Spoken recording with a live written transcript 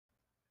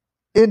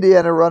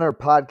Indiana Runner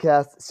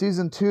Podcast,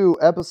 Season 2,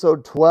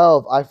 Episode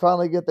 12. I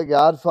finally get the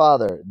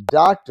Godfather,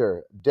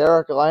 Dr.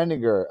 Derek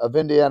Leininger of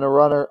Indiana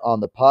Runner on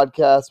the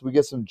podcast. We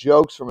get some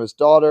jokes from his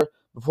daughter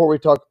before we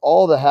talk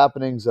all the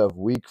happenings of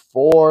Week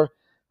 4.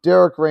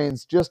 Derek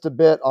reigns just a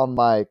bit on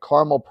my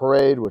Carmel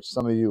Parade, which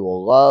some of you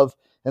will love.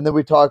 And then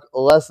we talk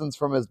lessons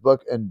from his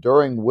book,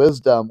 Enduring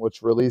Wisdom,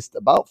 which released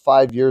about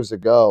 5 years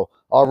ago.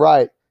 All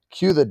right,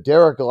 cue the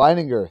Derek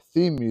Leininger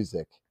theme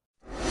music.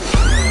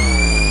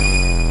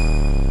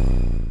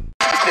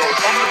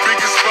 I'm the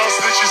biggest boss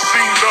that you've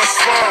seen thus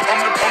far.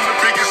 I'm the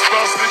biggest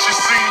boss that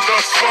you've seen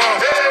thus far.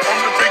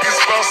 I'm the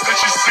biggest boss that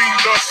you've seen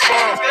thus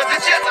far.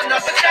 It's just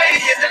another day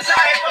in the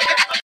life of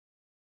the...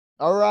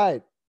 All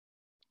right,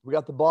 we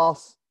got the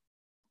boss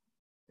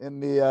in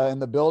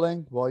the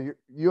building. Well,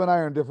 you and I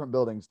are in different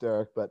buildings,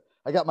 Derek, but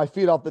I got my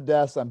feet off the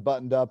desk. I'm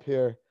buttoned up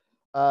here.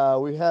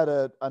 We had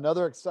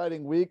another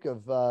exciting week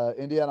of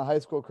Indiana high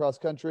school cross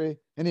country.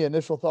 Any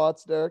initial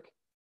thoughts, Derek?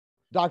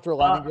 Dr.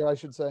 Leininger, I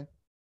should say.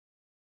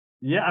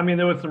 Yeah, I mean,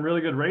 there was some really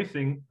good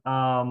racing.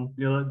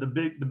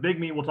 The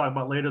big meet we'll talk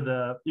about later,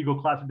 the Eagle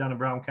Classic down in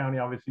Brown County.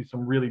 Obviously,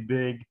 some really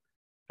big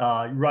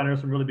runners,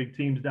 some really big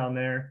teams down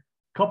there.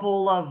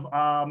 Couple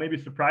of maybe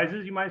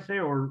surprises, you might say,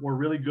 or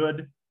really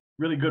good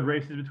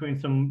races between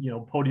some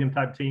podium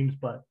type teams.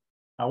 But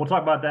we'll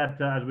talk about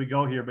that as we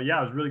go here. But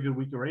yeah, it was a really good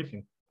week of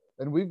racing.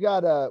 And we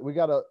got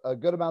a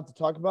good amount to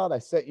talk about. I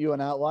sent you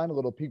an outline, a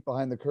little peek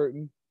behind the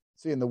curtain,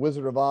 seeing the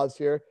Wizard of Oz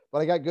here.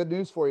 But I got good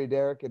news for you,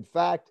 Derek. In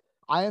fact,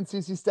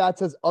 INCC Stats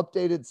has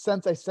updated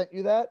since I sent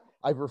you that.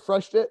 I've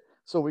refreshed it,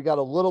 so we got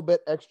a little bit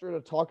extra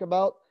to talk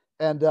about.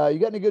 And you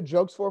got any good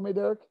jokes for me,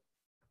 Derek?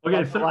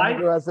 Okay, so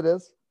as it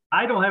is.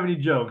 I don't have any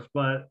jokes,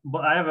 but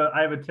I have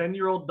a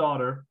 10-year-old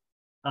daughter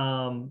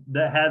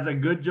that has a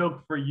good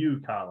joke for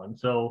you, Colin.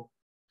 So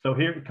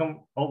here come.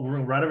 Oh, we're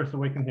right over so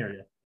we can hear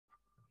you.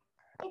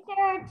 If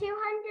there are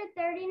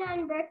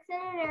 239 bricks in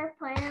an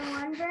airplane and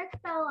one brick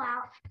fell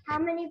out, how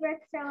many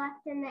bricks are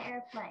left in the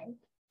airplane?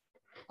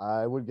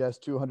 I would guess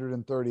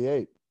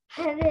 238.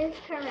 That is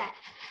correct.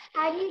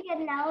 How do you get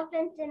an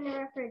elephant in the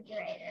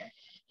refrigerator?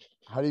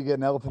 How do you get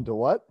an elephant to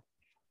what?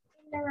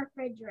 In the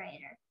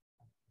refrigerator.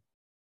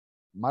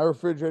 My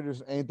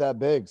refrigerators ain't that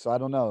big, so I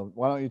don't know.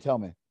 Why don't you tell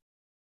me?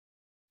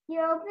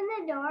 You open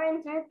the door,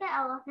 insert the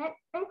elephant,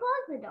 and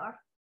close the door.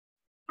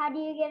 How do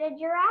you get a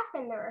giraffe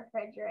in the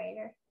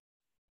refrigerator?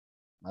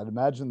 I'd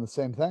imagine the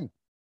same thing.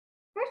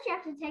 First, you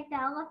have to take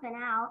the elephant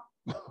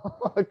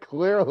out.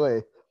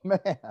 Clearly,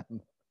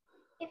 man.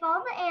 If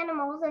all the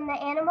animals in the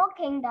animal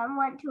kingdom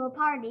went to a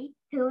party,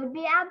 who would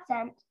be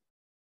absent?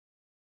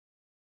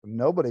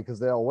 Nobody, because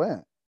they all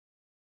went.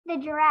 The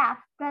giraffe,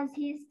 because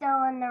he's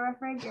still in the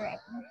refrigerator.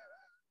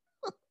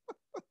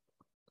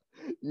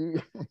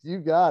 You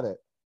got it.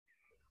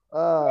 She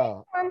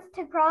wants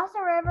to cross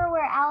a river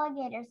where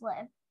alligators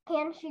live.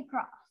 Can she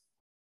cross?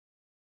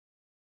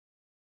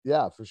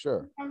 Yeah, for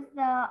sure. Because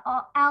the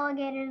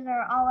alligators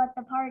are all at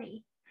the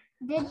party.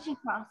 Did she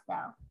cross,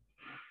 though?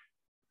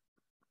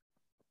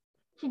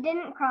 She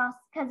didn't cross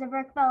because a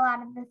brick fell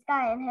out of the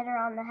sky and hit her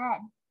on the head.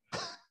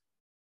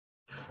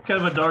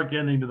 Kind of a dark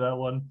ending to that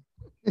one.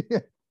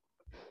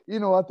 You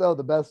know what, though?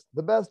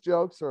 The best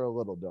jokes are a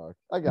little dark.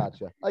 I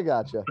gotcha.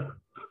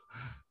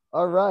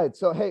 All right.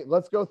 So, hey,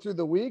 let's go through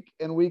the week,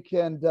 and we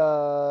can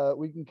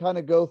kind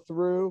of go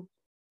through.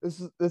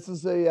 This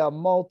is a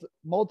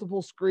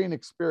multiple screen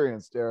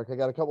experience, Derek. I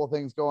got a couple of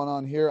things going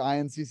on here.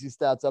 INCC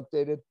Stats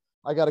updated.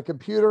 I got a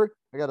computer.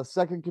 I got a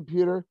second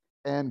computer.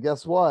 And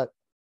guess what?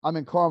 I'm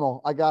in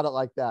Carmel. I got it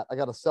like that. I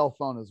got a cell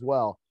phone as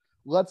well.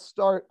 Let's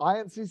start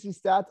INCC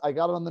Stats. I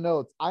got it on the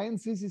notes.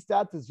 INCC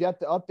Stats is yet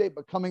to update,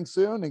 but coming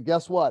soon. And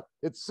guess what?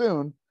 It's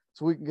soon.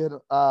 So we can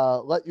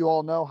let you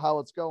all know how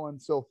it's going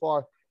so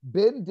far.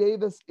 Ben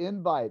Davis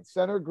invite.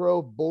 Center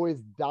Grove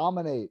boys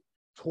dominate.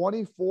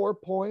 24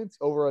 points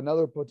over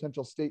another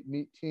potential state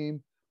meet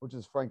team, which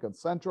is Franklin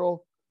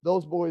Central.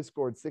 Those boys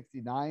scored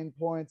 69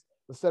 points.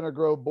 The Center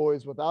Grove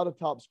boys without a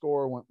top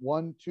scorer went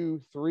 1,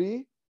 2,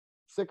 3,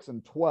 6,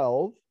 and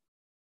 12.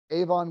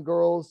 Avon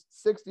girls,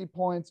 60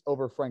 points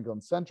over Franklin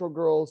Central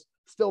girls.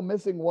 Still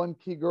missing one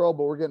key girl,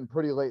 but we're getting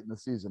pretty late in the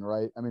season,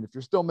 right? I mean, if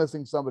you're still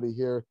missing somebody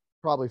here,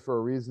 probably for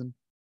a reason.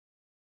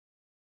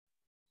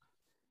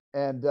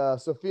 And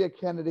Sophia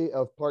Kennedy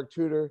of Park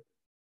Tudor,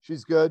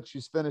 she's good.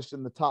 She's finished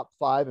in the top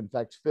 5, in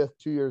fact, 5th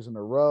 2 years in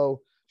a row.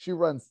 She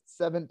runs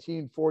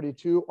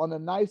 17:42 on a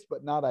nice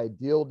but not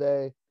ideal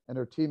day. And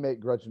her teammate,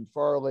 Gretchen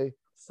Farley,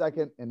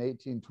 2nd in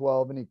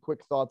 18:12. Any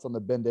quick thoughts on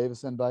the Ben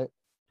Davis invite?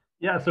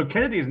 Yeah, so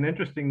Kennedy is an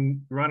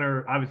interesting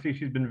runner. Obviously,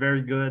 she's been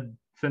very good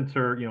since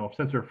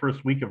her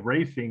first week of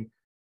racing.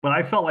 But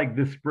I felt like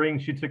this spring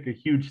she took a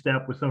huge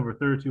step with some of her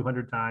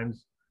 3,200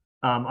 times.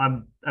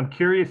 I'm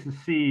curious to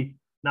see.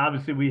 Now,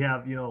 obviously, we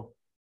have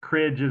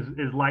Cridge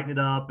is lighting it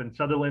up, and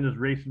Sutherland is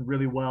racing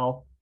really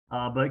well.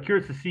 But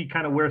curious to see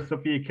kind of where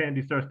Sophia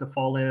Kennedy starts to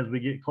fall in as we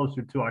get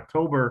closer to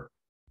October.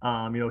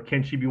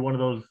 Can she be one of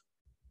those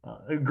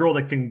a girl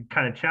that can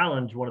kind of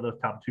challenge one of those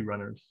top 2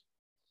 runners?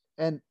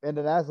 And an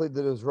athlete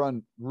that has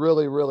run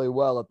really, really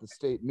well at the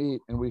state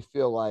meet, and we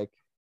feel like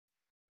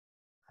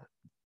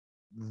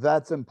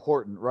That's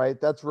important, right?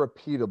 That's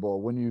repeatable.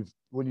 When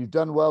you've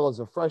done well as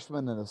a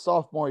freshman and a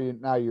sophomore,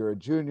 now you're a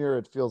junior.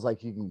 It feels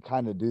like you can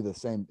kind of do the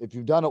same. If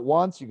you've done it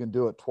once, you can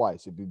do it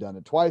twice. If you've done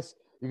it twice,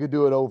 you can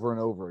do it over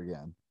and over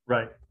again.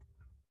 Right.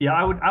 Yeah,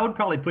 I would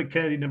probably put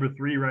Kennedy number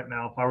 3 right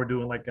now if I were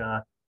doing like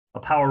a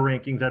power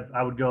rankings. That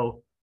I would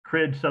go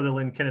Cridge,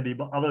 Sutherland, Kennedy,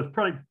 but although it's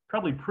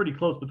probably pretty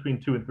close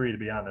between 2 and 3 to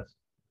be honest.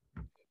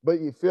 But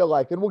you feel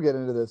like, and we'll get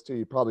into this too,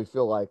 you probably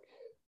feel like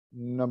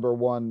number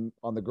one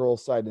on the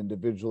girls' side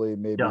individually,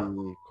 maybe Yeah.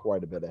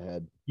 quite a bit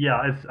ahead. Yeah,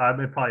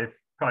 I'm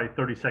probably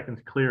 30 seconds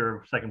clear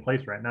of second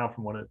place right now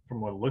from what it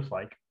looks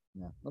like.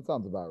 Yeah, that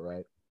sounds about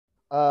right.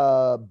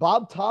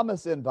 Bob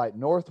Thomas invite,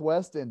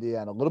 Northwest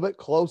Indiana, a little bit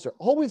closer,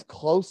 always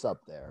close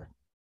up there.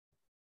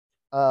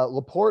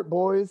 LaPorte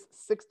boys,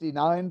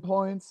 69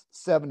 points,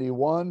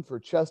 71 for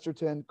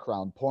Chesterton,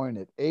 Crown Point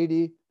at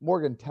 80,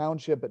 Morgan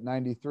Township at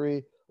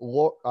 93,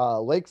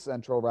 Lake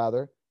Central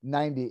rather,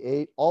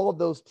 98. All of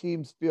those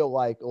teams feel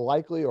like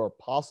likely or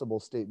possible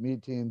state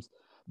meet teams.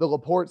 The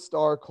LaPorte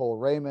star, Cole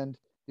Raymond,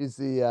 he's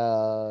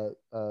the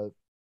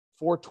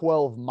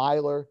 412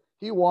 miler.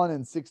 He won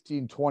in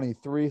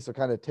 1623, so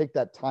kind of take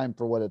that time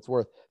for what it's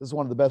worth. This is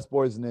one of the best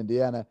boys in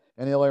Indiana,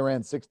 and he only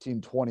ran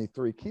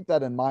 1623. Keep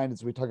that in mind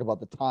as we talk about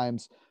the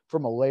times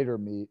from a later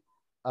meet.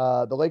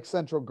 The Lake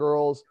Central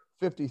girls,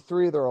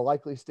 53. They're a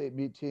likely state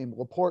meet team.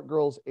 LaPorte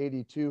girls,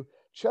 82.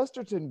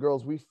 Chesterton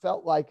girls, we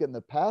felt like in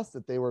the past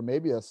that they were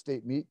maybe a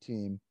state meet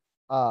team.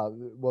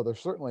 Well, they're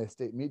certainly a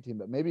state meet team,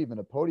 but maybe even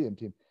a podium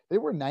team. They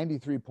were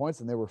 93 points,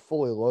 and they were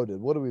fully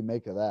loaded. What do we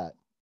make of that?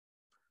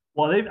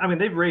 Well,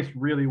 they've raced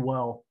really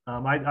well.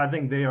 I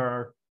think they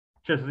are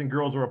Chesterton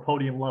girls are a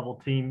podium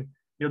level team.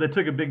 You know, they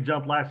took a big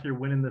jump last year,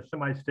 winning the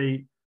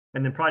semi-state,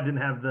 and then probably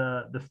didn't have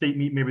the state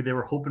meet maybe they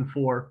were hoping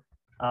for.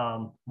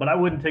 But I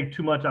wouldn't take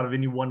too much out of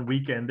any one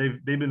weekend.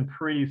 They've been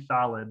pretty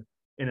solid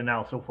in and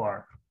out so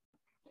far.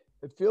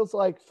 It feels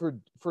like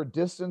for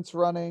distance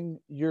running,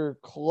 you're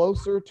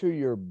closer to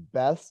your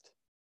best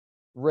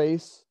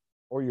race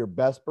or your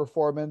best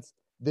performance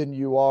than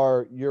you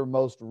are your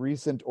most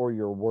recent or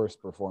your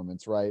worst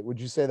performance, right? Would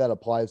you say that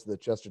applies to the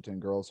Chesterton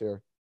girls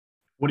here?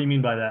 What do you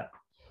mean by that?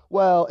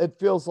 Well, it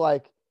feels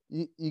like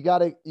you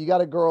got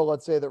a girl,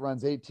 let's say, that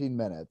runs 18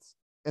 minutes,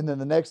 and then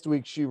the next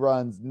week she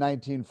runs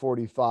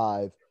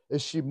 1945.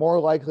 Is she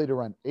more likely to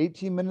run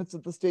 18 minutes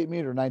at the state meet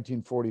or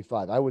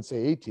 1945? I would say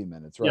 18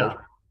 minutes, right?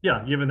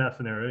 Yeah, given that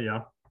scenario,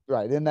 yeah.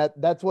 Right. And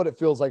that's what it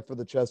feels like for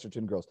the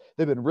Chesterton girls.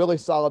 They've been really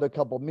solid a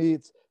couple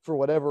meets. For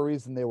whatever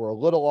reason, they were a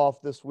little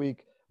off this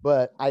week,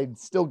 but I'd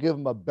still give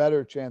them a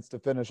better chance to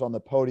finish on the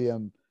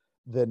podium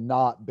than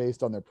not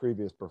based on their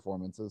previous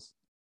performances.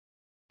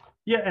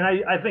 Yeah, and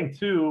I think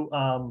too,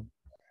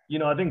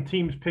 I think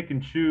teams pick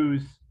and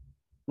choose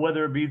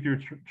whether it be through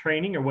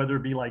training or whether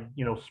it be like,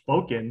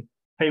 spoken.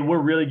 Hey, we're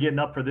really getting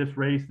up for this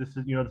race. This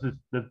is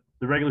the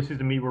regular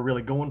season meet we're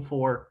really going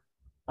for.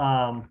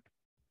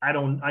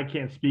 I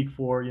can't speak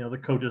for, the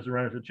coaches and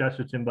runners at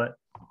Chesterton, but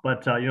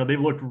they've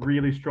looked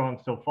really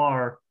strong so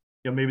far.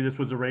 Maybe this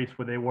was a race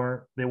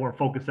where they weren't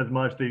focused as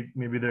much.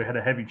 Maybe they had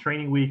a heavy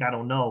training week. I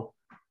don't know.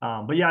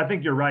 But yeah, I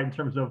think you're right in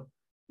terms of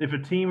if a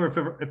team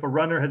or if a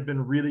runner has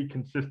been really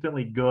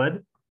consistently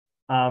good,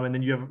 and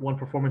then you have one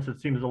performance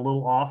that seems a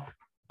little off.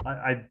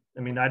 I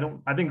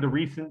think the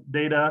recent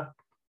data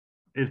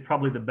is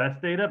probably the best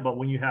data, but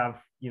when you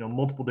have,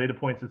 multiple data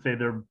points that say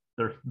they're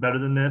better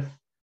than this,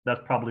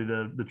 that's probably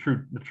the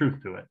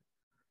truth to it.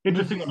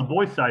 Interesting on the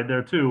boys' side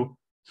there too.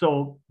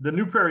 So the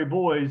New Prairie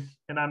boys,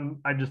 and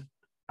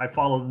I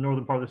follow the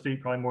northern part of the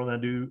state probably more than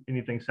I do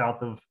anything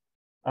south of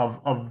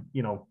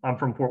I'm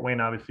from Fort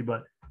Wayne obviously,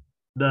 but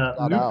the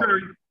New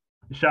Prairie,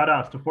 shout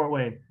outs to Fort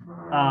Wayne.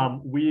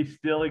 We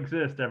still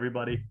exist,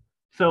 everybody.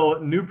 So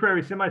New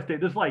Prairie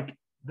semi-state, there's like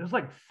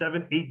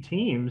 7-8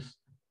 teams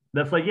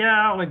that's like,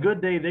 yeah, on a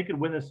good day they could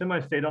win the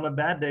semi-state, on a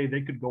bad day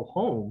they could go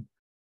home.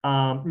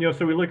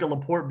 So we look at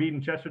LaPorte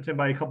beating Chesterton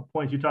by a couple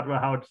points. You talked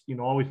about how it's,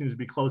 always seems to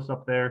be close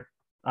up there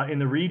in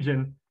the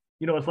region.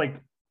 It's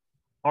like,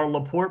 are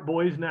LaPorte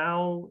boys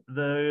now are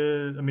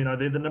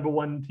they the number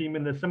one team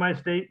in the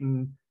semi-state?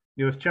 And,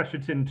 is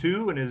Chesterton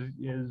too? And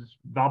is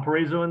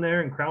Valparaiso in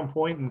there and Crown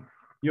Point? And,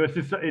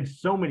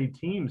 it's so many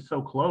teams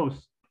so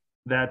close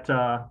that,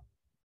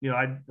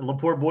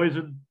 LaPorte boys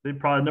they're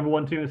probably the number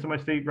one team in the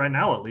semi-state right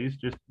now, at least,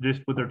 just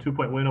with their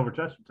 2-point win over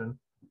Chesterton.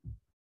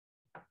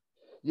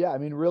 Yeah,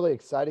 really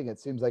exciting. It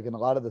seems like in a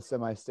lot of the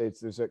semi-states,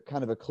 there's a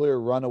kind of a clear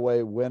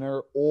runaway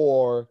winner,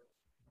 or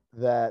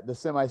that the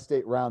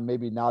semi-state round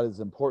maybe not as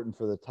important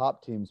for the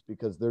top teams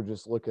because they're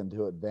just looking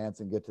to advance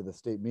and get to the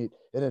state meet.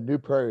 In a New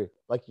Prairie,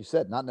 like you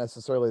said, not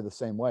necessarily the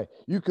same way.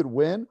 You could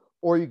win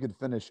or you could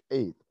finish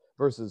 8th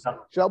versus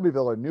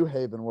Shelbyville or New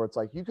Haven, where it's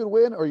like you could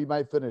win or you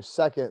might finish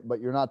 2nd, but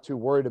you're not too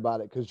worried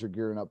about it because you're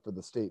gearing up for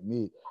the state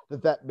meet.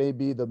 That may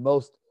be the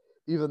most,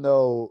 even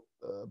though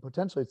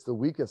potentially it's the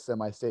weakest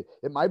semi-state,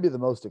 it might be the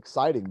most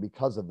exciting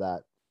because of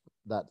that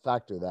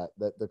factor, that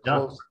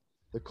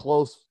the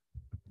close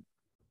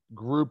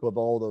group of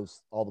all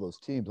those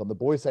teams on the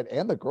boys' side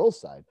and the girls'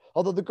 side.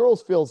 Although the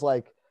girls feels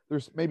like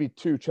there's maybe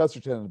two,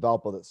 Chesterton and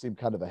Valpo, that seem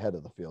kind of ahead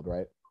of the field,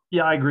 right?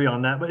 Yeah, I agree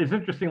on that. But it's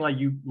interesting, like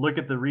you look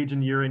at the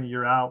region year in,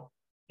 year out,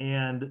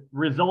 and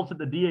results at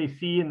the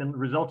DAC and then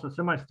results at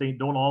semi-state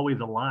don't always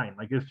align.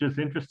 Like it's just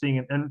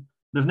interesting, and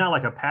there's not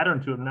like a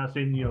pattern to it. I'm not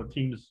saying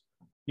teams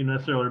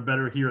necessarily are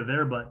better here or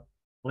there, but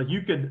like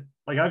you could,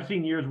 like I've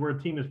seen years where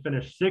a team has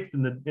finished sixth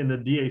in the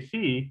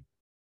DAC,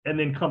 and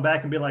then come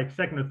back and be like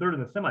second or third in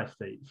the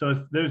semi-state.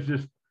 So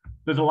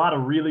there's a lot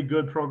of really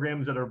good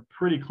programs that are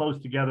pretty close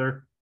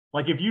together.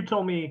 Like if you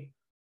told me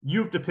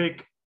you have to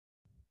pick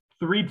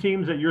 3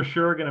 teams that you're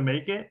sure are going to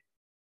make it,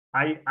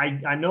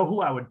 I know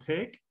who I would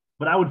pick,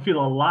 but I would feel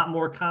a lot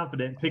more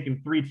confident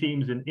picking 3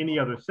 teams in any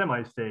other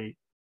semi-state,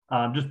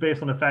 just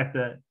based on the fact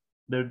that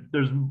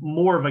there's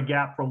more of a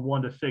gap from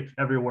 1 to 6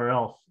 everywhere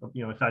else,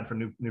 aside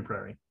from New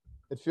Prairie.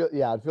 It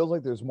feels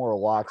like there's more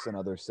locks in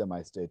other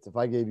semi-states. If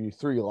I gave you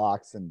 3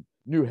 locks in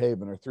New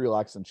Haven or 3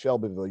 locks in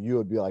Shelbyville, you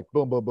would be like,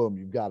 boom, boom, boom,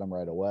 you've got them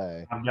right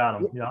away. I've got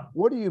them. Yeah.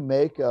 What do you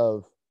make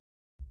of,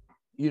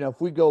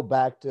 if we go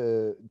back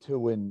to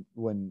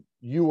when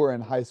you were in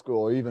high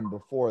school or even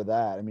before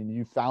that? I mean,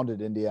 you founded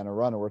Indiana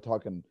Runner. We're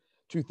talking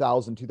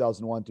 2000,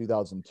 2001,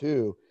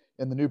 2002.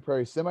 And the New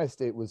Prairie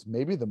semi-state was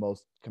maybe the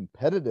most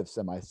competitive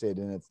semi-state,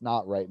 and it's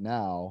not right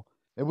now.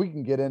 And we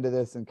can get into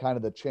this and kind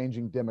of the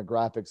changing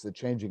demographics, the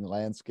changing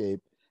landscape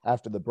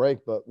after the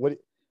break. But what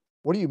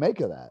do you make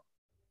of that?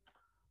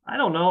 I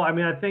don't know. I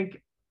mean, I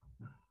think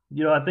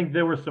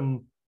there were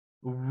some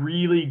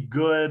really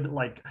good,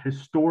 like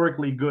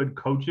historically good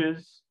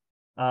coaches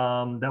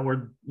that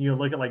were,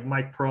 look at like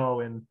Mike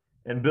Pro and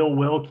Bill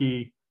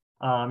Wilkie,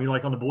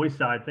 like on the boys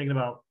side, thinking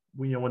about,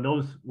 when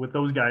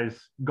those guys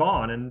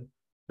gone. And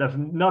that's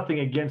nothing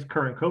against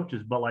current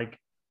coaches, but like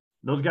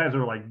those guys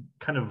are like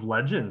kind of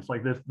legends.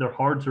 Like they're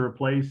hard to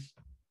replace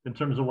in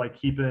terms of like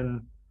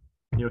keeping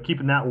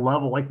that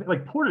level.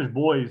 Like Portage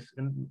boys,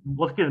 and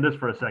let's get into this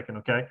for a second,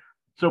 okay?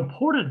 So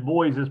Portage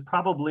boys is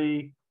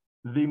probably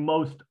the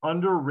most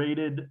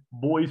underrated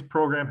boys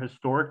program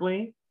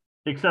historically,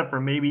 except for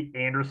maybe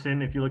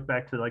Anderson, if you look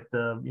back to like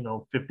the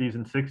 50s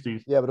and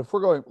 60s. Yeah, but if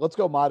let's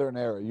go modern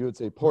era, you would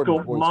say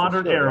Portage boys.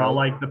 Modern sure, era, right?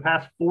 like the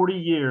past 40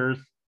 years,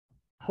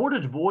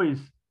 Portage boys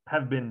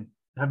have been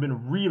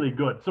really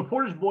good. So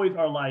Portage boys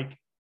are like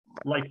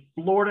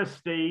Florida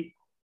State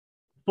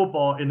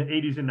football in the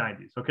 80s and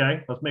 90s.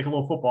 Okay, let's make a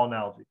little football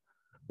analogy.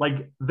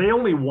 Like they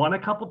only won a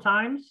couple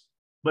times,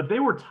 but they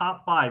were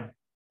top 5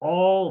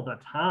 all the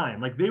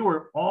time. Like they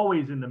were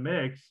always in the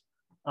mix.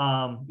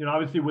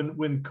 Obviously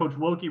when Coach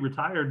Wilkie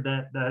retired,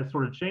 that has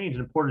sort of changed,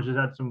 and Portage has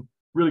had some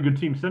really good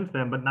teams since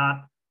then, but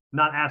not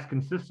as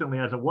consistently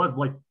as it was.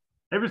 Like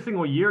every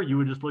single year, you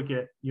would just look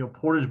at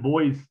Portage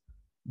boys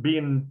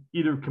being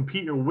either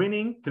compete or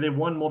winning because they've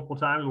won multiple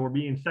times, or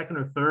being second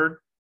or third,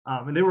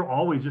 and they were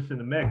always just in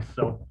the mix.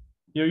 So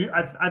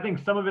I think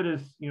some of it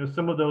is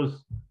some of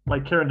those,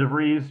 like Karen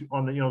DeVries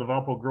on the the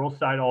Valpo girls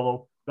side,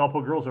 although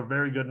Valpo girls are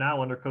very good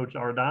now under Coach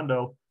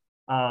Arredondo.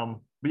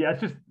 But yeah,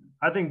 it's just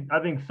I think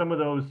some of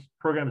those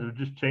programs have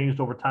just changed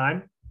over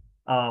time.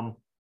 And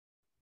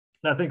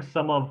I think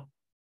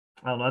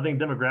I think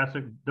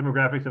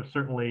demographics have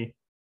certainly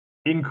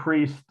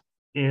increased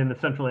in the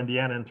central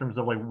Indiana in terms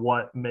of like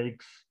what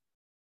makes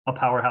a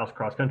powerhouse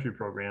cross country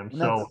program.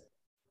 So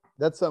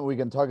that's something we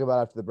can talk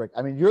about after the break.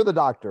 I mean, you're the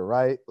doctor,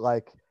 right?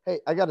 Like, hey,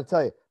 I got to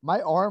tell you,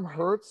 my arm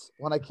hurts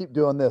when I keep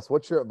doing this.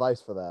 What's your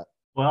advice for that?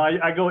 Well,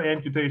 I go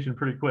amputation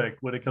pretty quick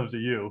when it comes to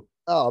you.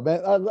 Oh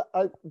man,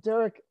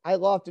 Derek, I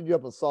lofted you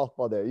up a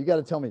softball there. You got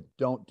to tell me,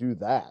 don't do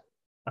that.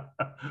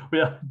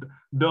 Yeah,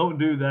 don't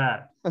do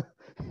that.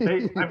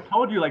 Hey, I've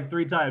told you like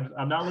 3 times,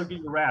 I'm not looking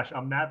at your rash.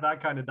 I'm not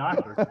that kind of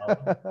doctor.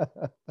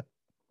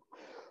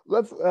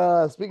 Let's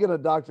speaking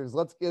of doctors,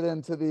 let's get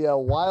into the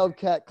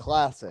Wildcat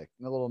Classic.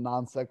 A little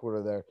non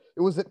sequitur there.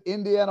 It was at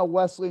Indiana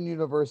Wesleyan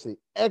University.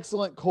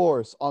 Excellent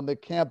course on the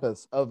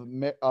campus of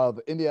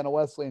Indiana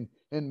Wesleyan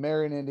in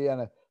Marion,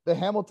 Indiana. The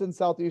Hamilton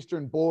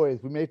Southeastern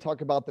boys, we may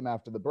talk about them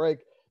after the break.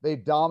 They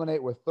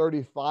dominate with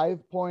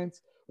 35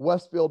 points.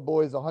 Westfield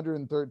boys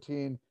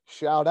 113.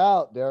 Shout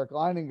out Derek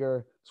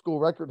Leininger, school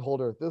record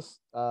holder at this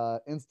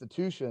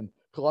institution.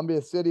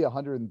 Columbia City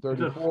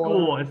 134. It's a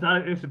school. It's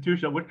not an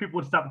institution. I wish people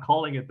would stop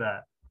calling it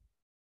that.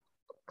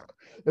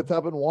 It's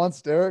happened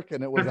once, Derek,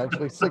 and it was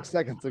actually 6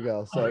 seconds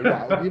ago. So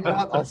yeah, you know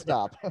what? I'll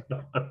stop.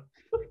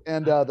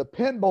 And the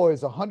Penn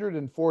boys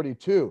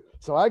 142.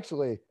 So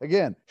actually,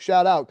 again,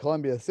 shout out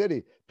Columbia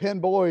City. Penn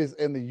boys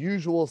and the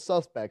usual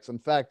suspects. In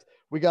fact,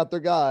 we got their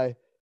guy,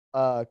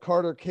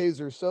 Carter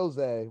Kaiser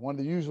Soze, one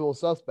of the usual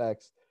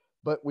suspects.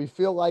 But we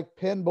feel like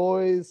Penn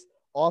boys,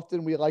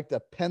 often we like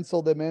to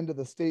pencil them into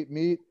the state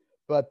meet,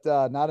 but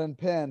not in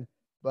Penn.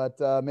 But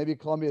maybe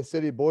Columbia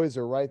City boys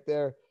are right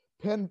there.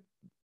 Penn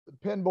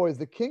boys,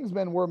 the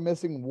Kingsmen were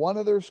missing one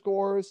of their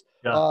scores.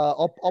 Yeah.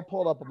 I'll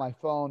pull it up on my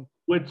phone.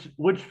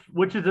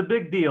 Which is a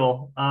big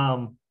deal.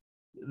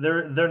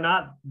 They're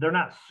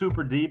not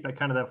super deep at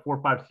kind of that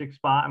 4, 5, 6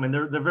 spot. I mean,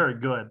 they're very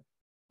good,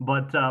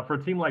 but for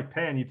a team like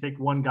Penn, you take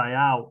one guy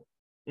out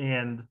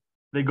and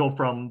they go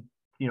from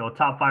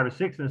top 5 or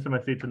 6 in some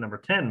states to number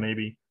 10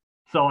 maybe.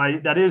 So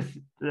that is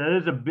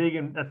a big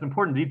and that's an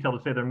important detail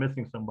to say they're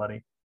missing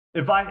somebody.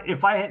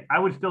 I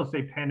would still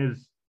say Penn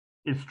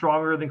is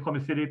stronger than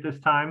Columbia City at this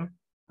time.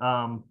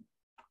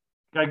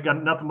 I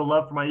got nothing but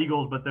love for my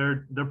Eagles, but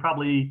they're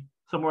probably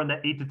somewhere in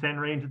that 8 to 10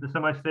 range at the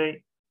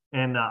semi-state,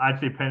 and I'd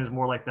say Penn is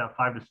more like that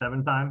 5 to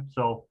 7 time.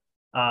 So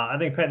I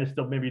think Penn is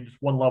still maybe just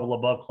one level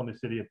above Columbia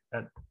City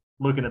at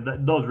looking at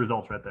those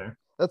results right there.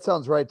 That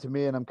sounds right to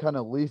me, and I'm kind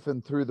of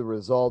leafing through the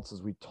results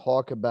as we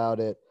talk about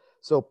it.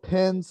 So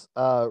Penn's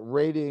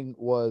rating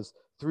was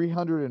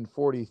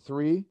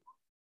 343.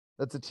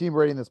 That's a team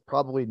rating that's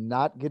probably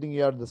not getting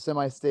you out of the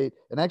semi-state.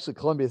 And actually,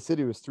 Columbia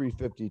City was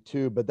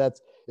 352, but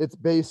it's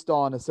based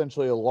on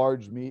essentially a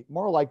large meet,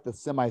 more like the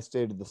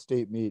semi-state of the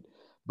state meet.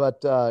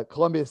 But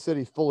Columbia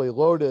City fully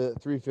loaded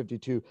at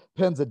 352.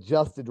 Penn's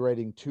adjusted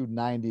rating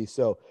 290.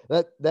 So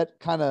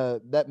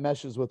that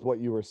meshes with what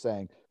you were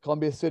saying.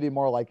 Columbia City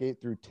more like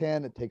 8 through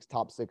 10. It takes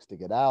top 6 to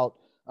get out.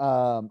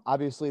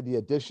 Obviously, the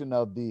addition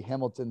of the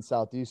Hamilton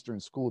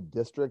Southeastern School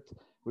District,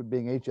 with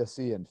being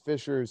HSC and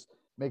Fishers,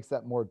 makes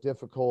that more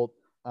difficult.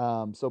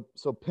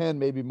 So Penn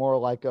maybe more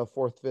like a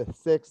 4th, 5th,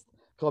 6th.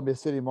 Columbia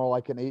City more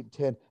like an 8,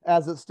 10.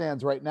 As it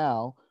stands right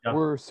now,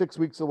 we're 6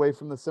 weeks away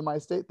from the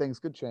semi-state. Things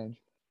could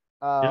change.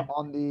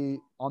 On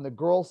the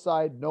girls'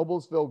 side,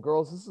 Noblesville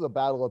girls. This is a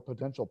battle of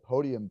potential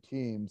podium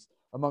teams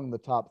among the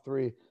top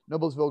 3.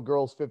 Noblesville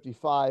girls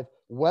 55.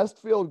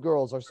 Westfield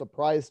girls, our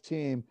surprise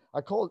team.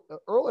 I called the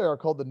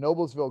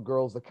Noblesville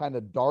girls the kind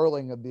of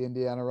darling of the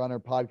Indiana Runner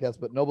podcast,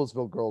 but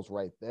Noblesville girls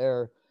right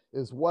there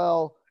as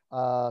well.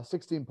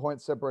 16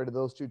 points separated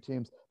those two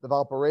teams. The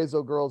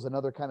Valparaiso girls,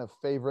 another kind of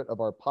favorite of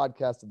our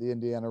podcast of the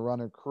Indiana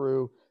Runner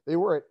crew, they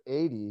were at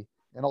 80,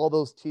 and all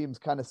those teams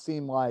kind of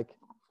seem like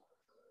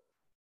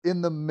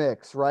in the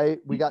mix, right?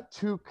 We got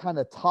 2 kind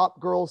of top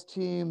girls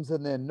teams,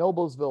 and then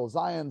Noblesville,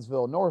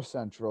 Zionsville, North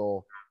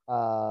Central,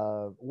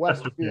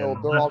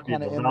 Westfield, they're all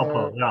kind of in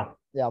there.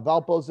 Yeah,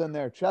 Valpo's in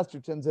there,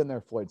 Chesterton's in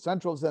there, Floyd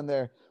Central's in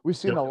there. We've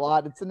seen a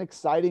lot. It's an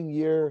exciting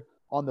year.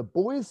 On the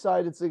boys'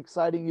 side, it's an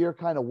exciting year,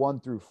 kind of 1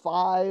 through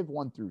 5,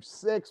 1 through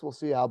 6. We'll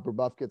see how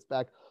Brebeuf gets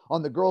back.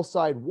 On the girls'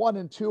 side, 1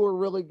 and 2 are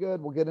really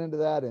good. We'll get into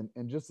that in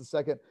just a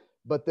second.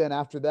 But then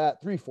after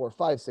that, 3, 4,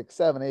 5, 6,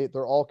 7, 8,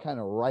 they're all kind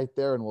of right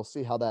there, and we'll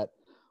see how that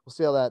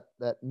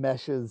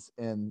meshes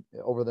in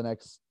over the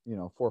next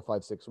 4,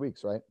 5, 6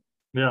 weeks, right?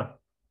 Yeah.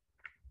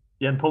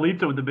 Yeah, and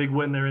Polito with the big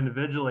win there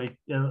individually.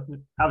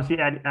 Obviously,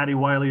 Addie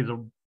Wiley is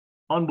an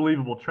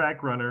unbelievable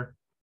track runner.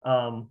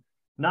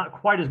 Not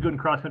quite as good in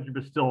cross country,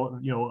 but still,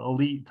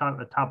 elite,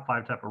 a top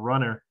 5 type of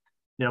runner.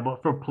 Yeah,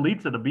 but for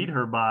Polizza to beat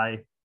her by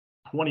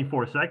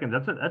 24 seconds,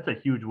 that's a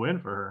huge win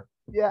for her.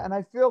 Yeah, and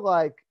I feel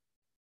like,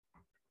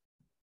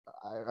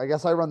 I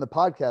guess I run the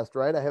podcast,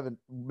 right?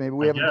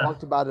 We haven't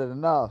talked about it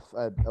enough.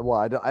 I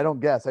don't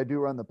guess. I do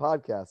run the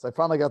podcast. I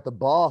finally got the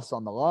boss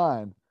on the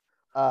line.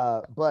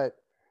 But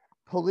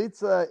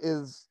Polizza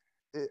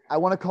I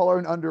want to call her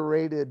an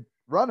underrated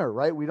runner,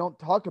 right? We don't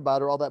talk about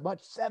her all that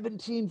much.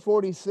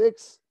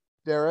 17:46.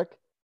 Derek,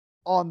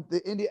 on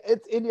the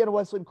Indiana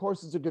Wesleyan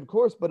course is a good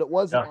course, but it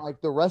wasn't like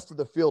the rest of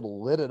the field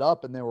lit it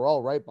up and they were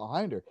all right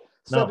behind her.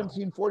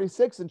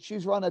 17:46, and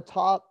she's run a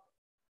top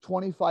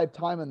 25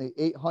 time in the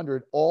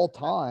 800 all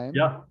time,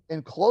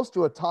 and close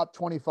to a top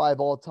 25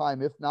 all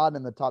time, if not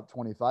in the top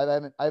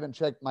 25. I haven't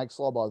checked Mike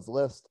Slaubaugh's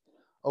list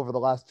over the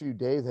last few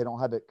days. I don't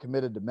have it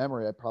committed to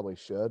memory. I probably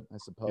should, I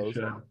suppose. You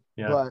should.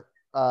 Yeah. But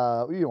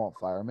you won't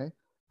fire me.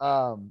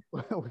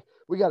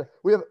 We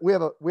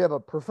have a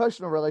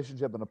professional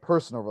relationship and a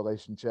personal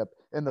relationship,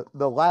 and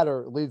the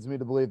latter leads me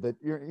to believe that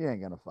you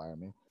ain't gonna fire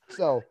me.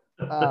 So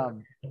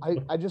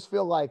I just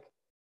feel like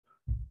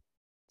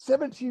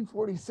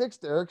 17:46,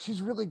 Derek.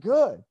 She's really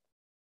good.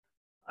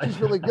 She's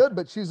really good,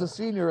 but she's a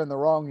senior in the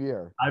wrong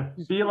year. I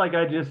feel like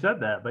I just said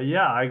that, but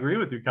yeah, I agree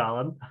with you,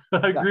 Colin.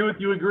 I agree with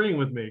you agreeing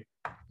with me.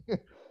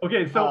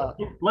 Okay, so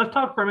let's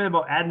talk for a minute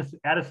about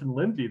Addison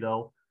Lindsay,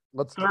 though.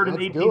 Third in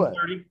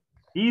 1830.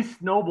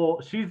 East Noble,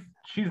 she's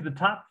the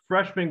top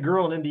freshman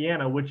girl in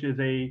Indiana, which is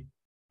a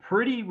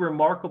pretty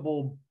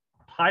remarkable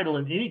title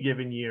in any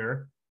given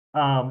year.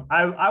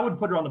 I would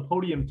put her on the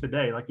podium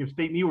today. Like if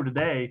State Meet were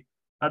today,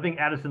 I think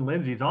Addison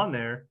Lindsay's on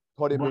there.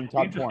 Podium being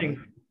top 20.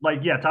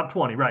 Top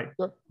 20, right?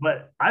 Sure.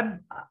 But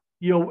I'm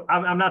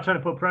not trying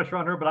to put pressure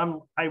on her, but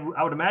I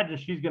would imagine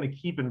she's going to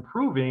keep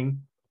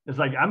improving. It's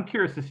like I'm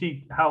curious to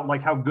see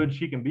how good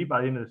she can be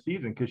by the end of the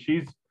season, because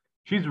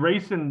she's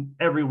racing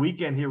every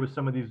weekend here with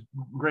some of these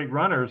great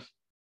runners.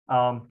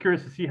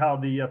 Curious to see how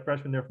the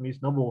freshman there from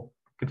East Noble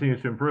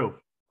continues to improve.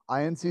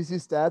 INCC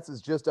Stats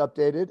is just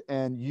updated,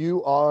 and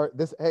you are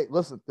this. Hey,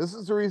 listen, this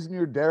is the reason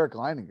you're Derek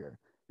Leininger.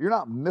 You're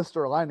not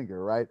Mr.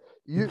 Leininger, right?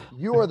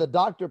 You are the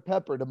Dr.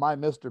 Pepper to my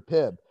Mr.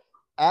 Pibb.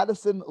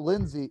 Addison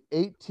Lindsay,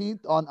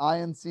 18th on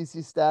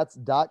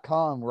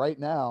INCCstats.com right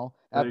now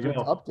after it's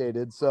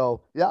updated.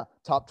 So yeah,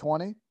 top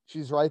 20.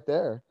 She's right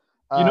there.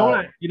 You know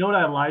what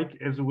I like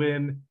is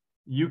when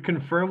you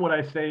confirm what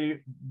I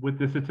say with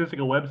the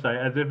statistical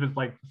website as if it's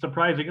like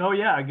surprising. Oh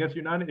yeah, I guess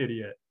you're not an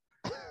idiot.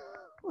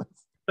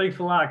 Thanks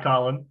a lot,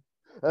 Colin.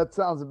 That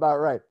sounds about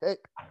right. Hey,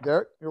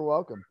 Derek, you're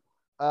welcome.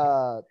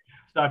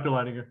 Dr.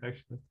 Leininger,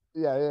 actually.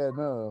 Yeah,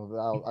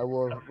 no, I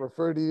will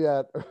refer to you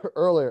at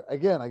earlier.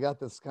 Again, I got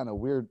this kind of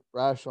weird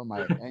rash on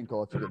my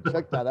ankle. If you can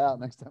check that out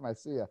next time I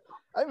see you.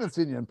 I haven't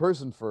seen you in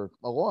person for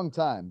a long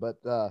time, but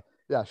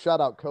yeah,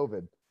 shout out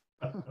COVID.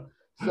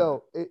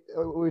 So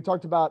we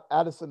talked about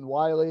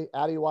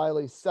Addie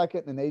Wiley,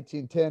 second in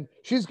 18:10.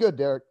 She's good,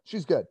 Derek.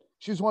 She's good.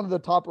 She's one of the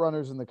top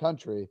runners in the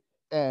country,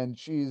 and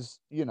she's,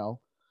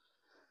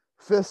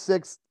 fifth,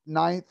 sixth,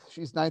 ninth.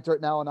 She's ninth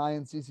right now on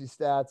INCC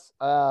stats.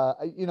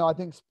 I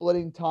think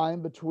splitting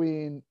time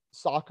between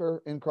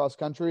soccer and cross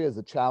country is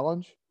a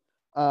challenge.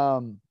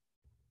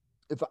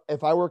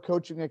 If I were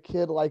coaching a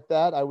kid like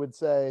that, I would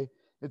say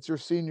it's your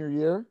senior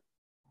year.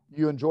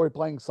 You enjoy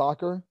playing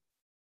soccer,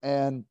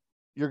 and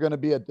you're going to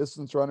be a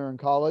distance runner in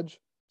college.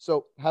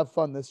 So have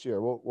fun this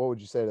year. What would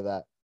you say to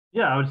that?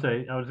 Yeah, I would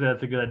say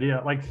that's a good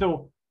idea. Like,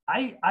 so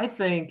I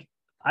think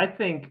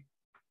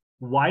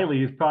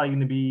Wiley is probably going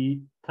to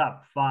be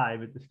top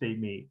 5 at the state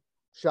meet.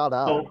 Shout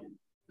out. So,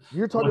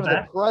 you're talking to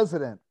the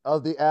president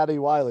of the Addie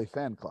Wiley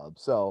fan club.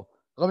 So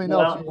let me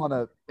know if you want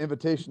an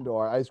invitation to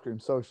our ice cream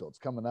social. It's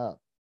coming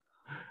up.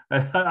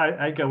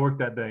 I can work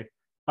that day.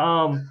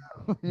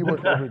 You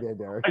work every day,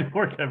 Derek. I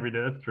work every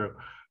day. That's true.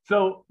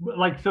 So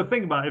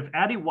think about it. If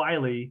Addie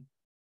Wiley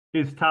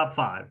is top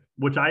 5,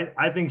 which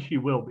I think she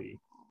will be.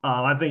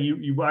 I think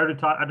you already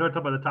talked. I already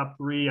talked about the top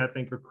 3. I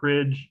think are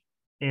Cridge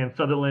and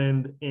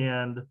Sutherland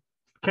and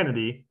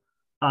Kennedy.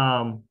 We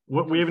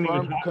haven't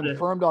even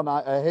confirmed on.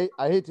 I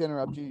hate to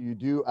interrupt you. You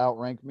do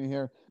outrank me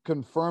here.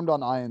 Confirmed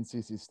on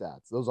INCC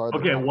stats. Those are the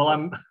okay. Well,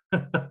 I'm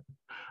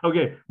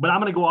okay, but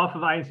I'm going to go off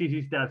of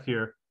INCC stats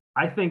here.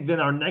 I think then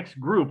our next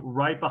group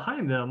right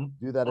behind them.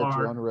 Do that at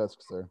your own risk,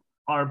 sir.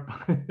 Are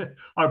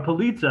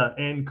Polizza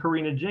and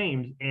Karina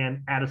James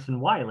and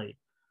Addison Wiley.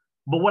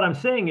 But what I'm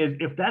saying is,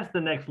 if that's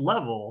the next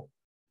level,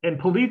 and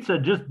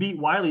Polizza just beat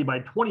Wiley by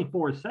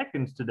 24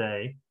 seconds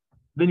today,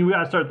 then you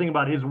got to start thinking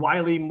about, is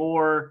Wiley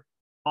more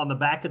on the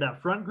back of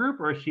that front group,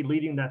 or is she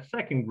leading that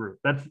second group?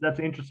 That's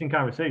an interesting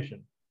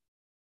conversation.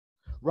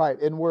 Right.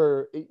 And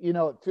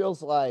it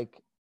feels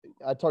like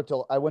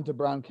I went to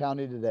Brown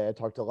County today. I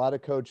talked to a lot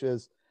of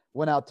coaches,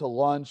 went out to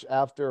lunch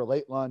after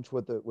late lunch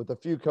with a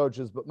few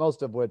coaches, but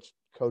most of which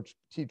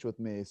teach with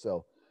me.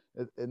 So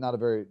it's not a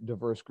very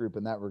diverse group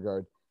in that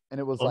regard. And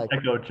it was like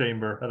echo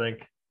chamber, I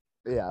think.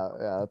 Yeah,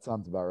 that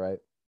sounds about right.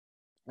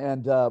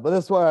 And but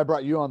that's why I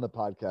brought you on the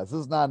podcast. This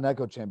is not an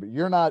echo chamber.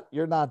 You're not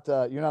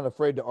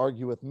afraid to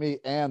argue with me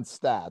and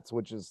stats,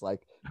 which is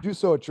like, do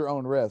so at your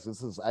own risk.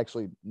 This is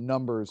actually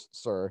numbers,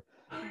 sir.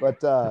 But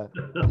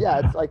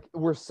yeah, it's like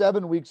we're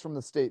 7 weeks from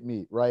the state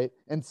meet, right?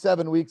 And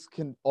 7 weeks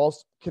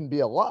can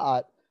be a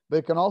lot, but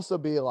it can also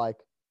be like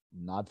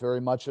not very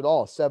much at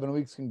all. 7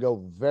 weeks can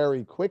go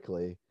very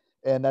quickly.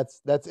 And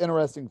that's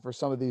interesting for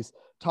some of these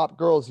top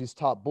girls, these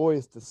top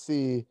boys, to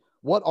see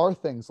what are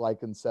things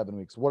like in 7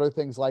 weeks. What are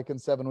things like in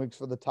 7 weeks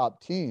for the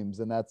top teams?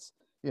 And that's,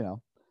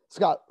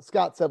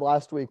 Scott said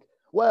last week,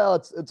 well,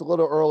 it's a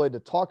little early to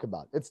talk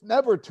about. It's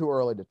never too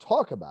early to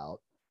talk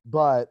about,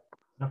 but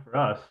not for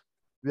us.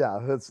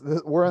 Yeah,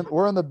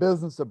 we're in the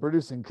business of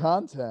producing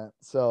content.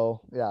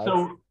 So yeah.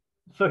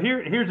 So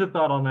here's a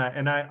thought on that,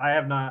 and I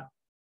have not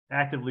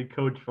actively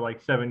coached for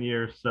like 7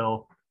 years,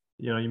 so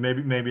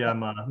maybe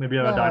I'm a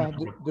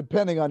dinosaur.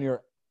 Depending on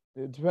your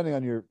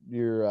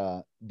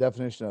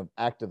definition of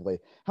actively.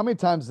 How many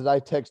times did I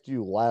text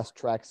you last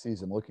track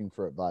season looking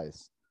for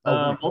advice?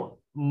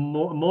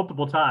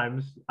 Multiple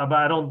times, but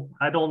I don't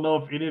know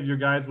if any of your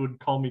guys would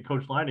call me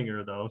Coach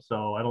Leininger though,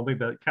 so I don't think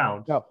that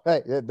counts. No,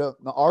 hey,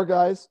 our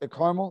guys at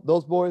Carmel,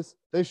 those boys,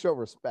 they show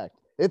respect.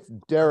 It's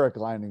Derek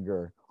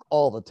Leininger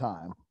all the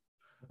time.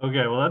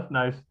 Okay, well that's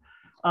nice.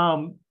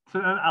 So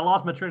I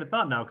lost my train of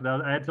thought now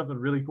because I had something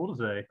really cool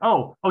to say.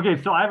 Oh, okay,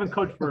 so I haven't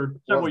coached for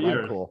several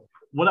years. Cool.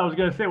 What I was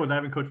going to say was I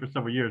haven't coached for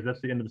several years.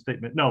 That's the end of the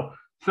statement. No,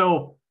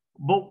 so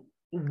but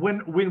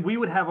when we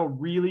would have a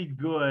really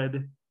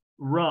good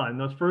run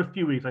those first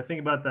few weeks, I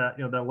think about that,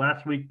 that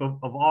last week of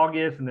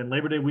August and then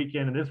Labor Day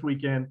weekend and this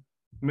weekend.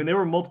 I mean, there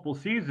were multiple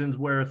seasons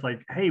where it's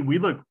like, hey, we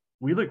look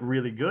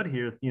really good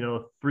here,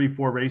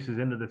 3-4 races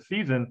into the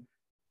season.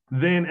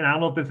 Then, and I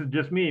don't know if this is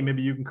just me,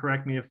 maybe you can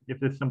correct me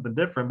if it's something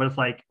different, but it's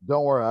like,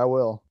 don't worry, I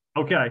will.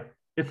 Okay.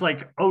 It's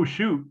like, oh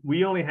shoot,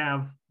 we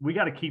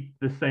got to keep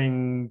this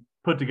thing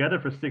put together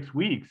for 6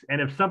 weeks.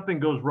 And if something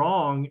goes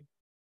wrong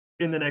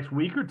in the next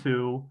week or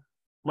two,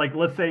 like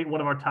let's say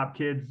one of our top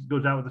kids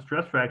goes out with a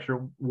stress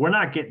fracture, we're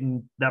not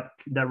getting that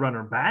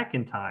runner back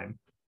in time.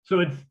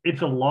 So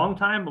it's a long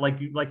time, like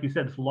you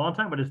said, it's a long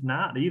time, but it's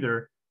not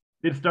either.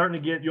 It's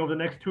starting to get, the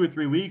next 2 or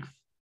 3 weeks,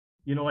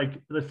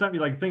 like there's something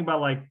like think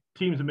about like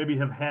teams that maybe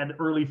have had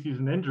early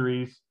season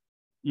injuries,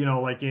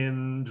 like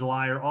in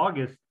July or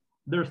August.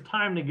 There's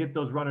time to get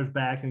those runners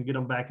back and get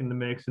them back in the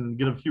mix and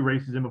get a few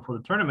races in before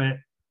the tournament,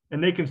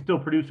 and they can still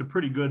produce a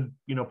pretty good,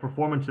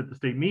 performance at the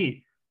state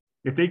meet.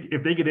 If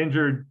they get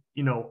injured,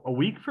 a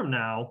week from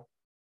now,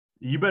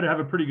 you better have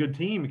a pretty good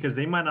team because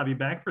they might not be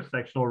back for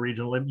sectional or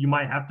regional. You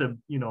might have to,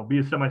 be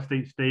a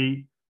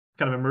semi-state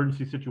kind of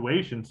emergency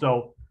situation.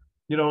 So,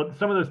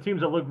 some of those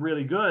teams that look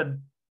really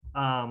good,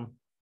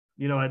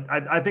 You know,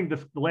 I think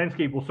the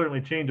landscape will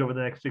certainly change over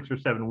the next 6 or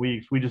 7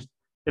 weeks.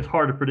 It's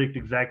hard to predict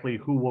exactly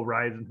who will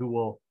rise and who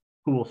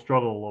will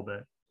struggle a little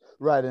bit.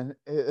 Right. And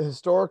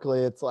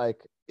historically, it's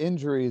like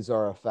injuries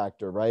are a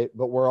factor, right?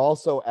 But we're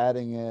also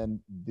adding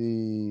in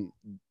the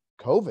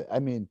COVID. I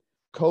mean,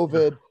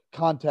 COVID,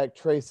 contact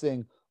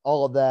tracing,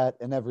 all of that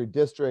in every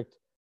district.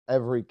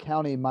 Every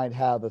county might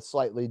have a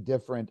slightly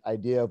different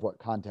idea of what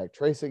contact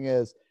tracing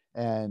is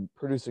and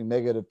producing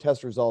negative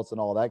test results and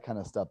all that kind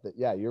of stuff. That,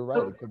 yeah, you're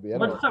right. It could be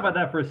Let's talk about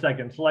that for a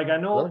second. So, like, I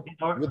know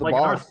sure. You're the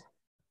boss.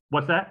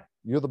 What's that?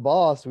 You're the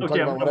boss. We talk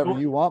about whatever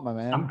you want, my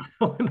man. I'm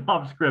going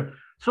off script.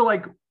 So,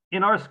 like,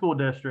 in our school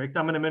district,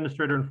 I'm an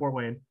administrator in Fort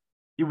Wayne.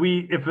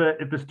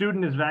 If a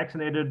student is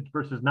vaccinated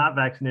versus not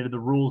vaccinated, the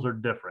rules are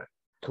different.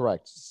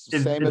 Correct.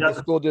 Same at the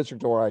school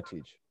district where I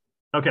teach.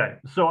 Okay,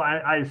 so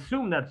I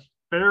assume that's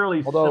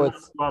fairly. Although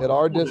it's at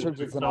our district,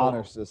 it's an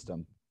honor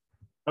system.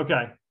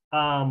 Okay,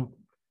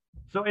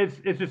 so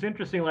it's just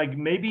interesting. Like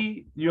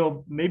maybe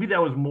that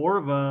was more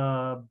of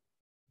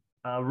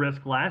a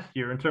risk last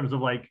year in terms of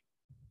like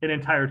an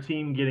entire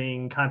team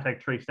getting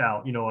contact traced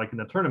out. You know, like in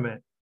the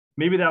tournament.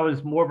 Maybe that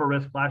was more of a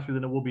risk last year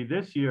than it will be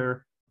this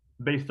year,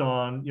 based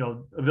on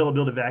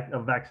availability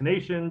of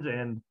vaccinations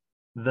and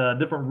the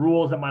different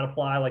rules that might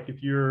apply. Like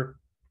if you're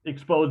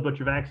exposed but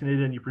you're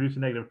vaccinated and you produce a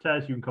negative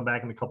test, you can come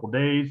back in a couple of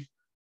days,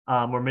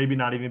 or maybe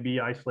not even be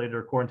isolated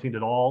or quarantined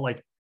at all.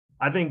 Like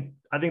I think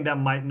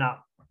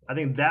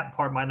that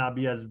part might not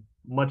be as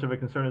much of a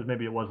concern as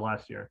maybe it was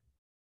last year.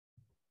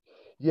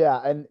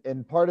 Yeah,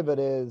 and part of it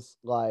is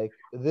like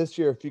this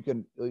year, if you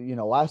can,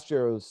 last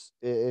year was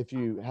if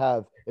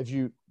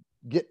you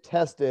get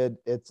tested,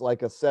 it's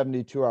like a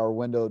 72-hour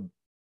window,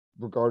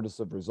 regardless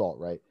of result,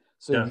 right?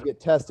 So if you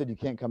get tested, you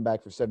can't come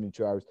back for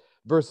 72 hours.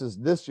 Versus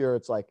this year,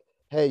 it's like,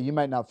 hey, you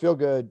might not feel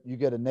good, you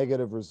get a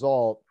negative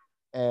result,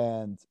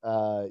 and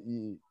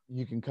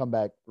you can come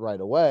back right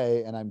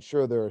away. And I'm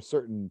sure there are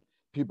certain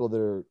people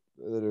that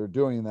are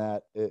doing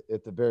that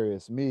at the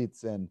various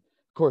meets. And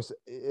of course,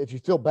 if you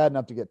feel bad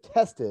enough to get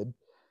tested,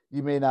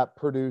 you may not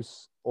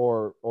produce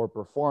or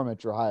perform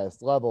at your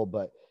highest level.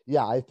 But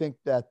yeah, I think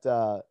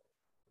that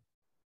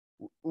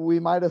we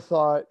might have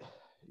thought,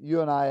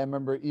 you and I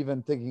remember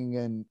even thinking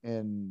in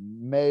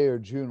May or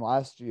June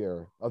last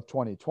year of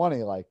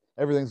 2020, like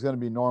everything's going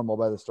to be normal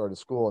by the start of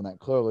school. And that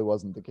clearly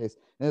wasn't the case.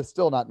 And it's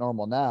still not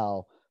normal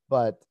now.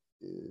 But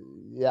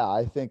yeah,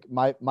 I think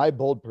my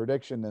bold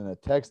prediction in a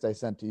text I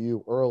sent to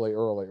you early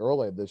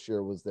this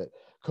year was that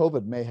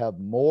COVID may have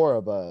more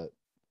of an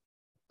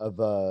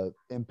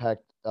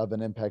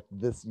impact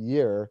this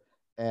year.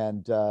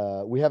 And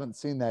we haven't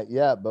seen that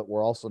yet, but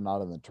we're also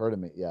not in the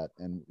tournament yet.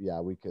 And yeah,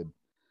 we could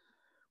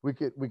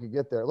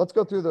get there. Let's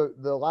go through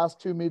the last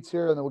two meets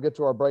here, and then we'll get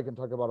to our break and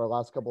talk about our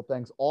last couple of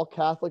things. All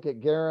Catholic at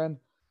Garin.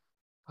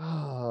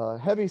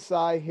 Heavy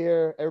sigh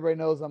here. Everybody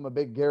knows I'm a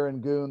big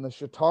Garin goon. The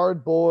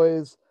Chittard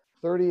boys,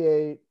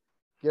 38.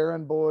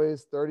 Garin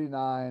boys,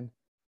 39.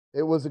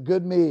 It was a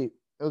good meet.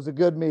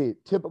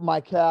 Tip of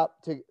my cap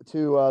to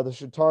the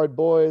Chittard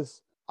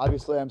boys.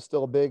 Obviously, I'm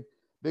still a big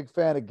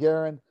fan of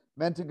Garin.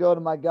 Meant to go to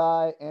my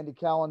guy, Andy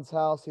Cowan's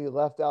house. He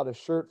left out a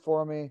shirt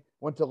for me.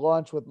 Went to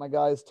lunch with my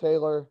guys,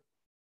 Taylor,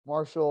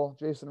 Marshall,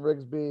 Jason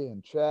Rigsby,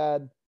 and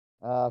Chad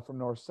from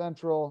North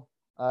Central.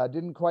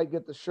 Didn't quite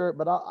get the shirt,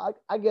 but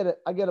I get it.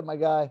 I get it, my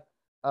guy.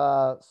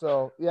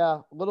 So yeah,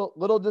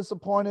 little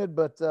disappointed,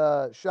 but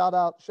shout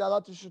out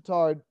to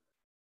Chittard.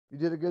 You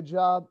did a good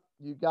job.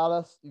 You got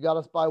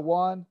us by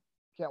one.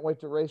 Can't wait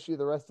to race you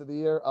the rest of the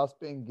year. Us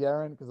being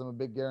Garin, because I'm a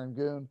big Garin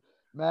goon.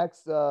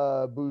 Max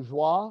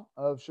Bourgeois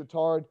of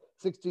Chittard,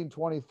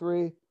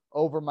 16:23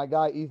 over my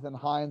guy Ethan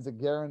Hines at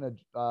Garin,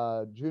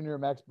 a junior.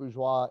 Max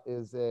Bourgeois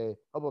is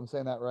hope I'm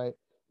saying that right,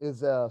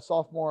 is a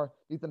sophomore.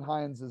 Ethan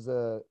Hines is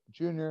a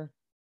junior,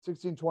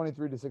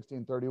 16:23 to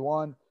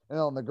 16:31. And then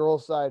on the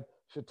girls' side,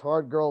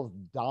 Chittard girls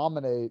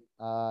dominate.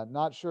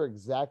 Not sure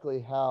exactly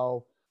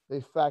how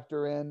they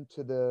factor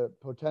into the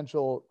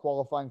potential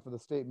qualifying for the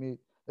state meet.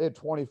 They had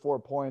 24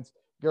 points.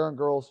 Garin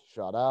girls,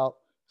 shout out.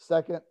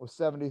 Second was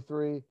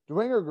 73.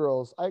 Dwenger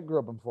girls, I grew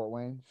up in Fort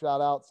Wayne. Shout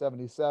out,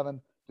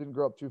 77. Didn't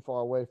grow up too far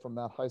away from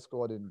that high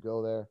school. I didn't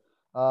go there.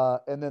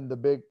 And then the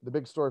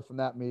big story from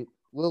that meet,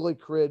 Lily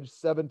Cridge,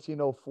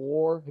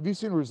 17:04. Have you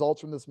seen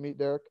results from this meet,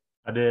 Derek?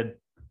 I did.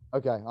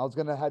 Okay, I was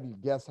gonna have you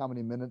guess how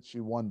many minutes she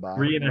won by.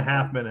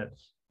 3.5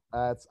 minutes.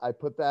 I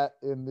put that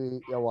in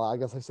the. Yeah, well, I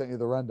guess I sent you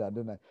the rundown,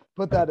 didn't I?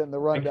 Put that in the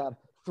rundown.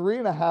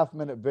 3.5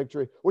 minute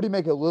victory. What do you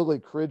make of Lily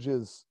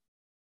Cridge's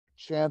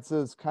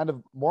chances? Kind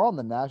of more on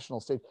the national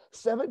stage.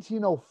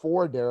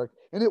 17:04, Derek,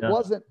 and it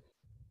wasn't.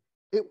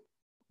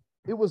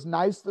 It was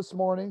nice this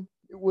morning.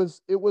 It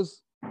was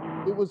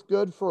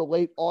good for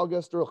late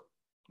August or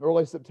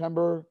early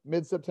September,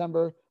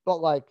 mid-September,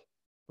 but like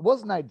it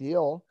wasn't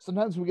ideal.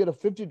 Sometimes we get a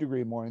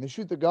 50-degree morning. They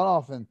shoot the gun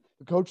off and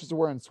the coaches are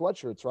wearing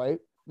sweatshirts, right?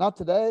 Not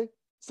today.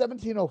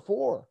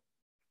 17:04.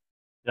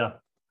 Yeah.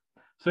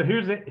 So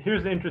here's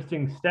the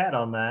interesting stat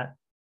on that.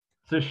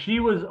 So she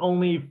was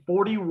only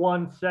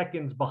 41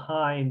 seconds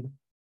behind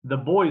the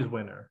boys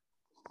winner.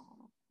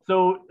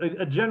 So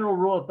a general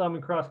rule of thumb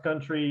in cross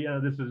country,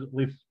 this is at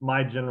least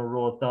my general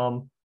rule of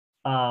thumb,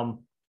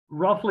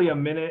 roughly a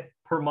minute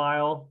per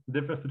mile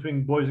difference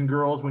between boys and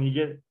girls. When you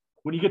get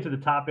to the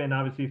top end,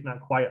 obviously it's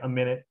not quite a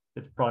minute.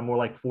 It's probably more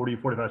like 40,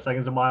 45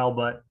 seconds a mile,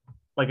 but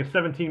like a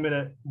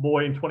 17-minute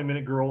boy and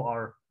 20-minute girl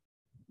are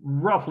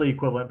roughly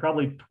equivalent,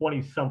 probably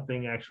 20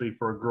 something actually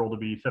for a girl to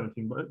be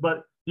 17,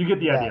 but you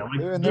get the idea.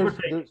 Like, and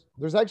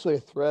there's actually a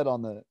thread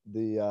on the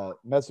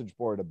message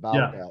board about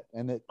that,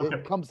 and it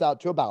comes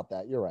out to about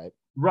that. You're right.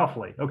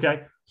 Roughly.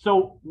 Okay.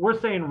 So we're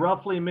saying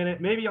roughly a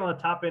minute, maybe on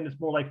the top end, it's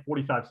more like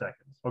 45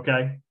 seconds.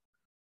 Okay.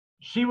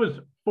 She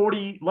was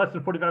less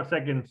than 45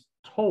 seconds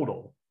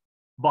total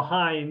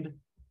behind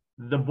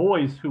the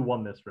boys who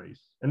won this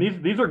race. And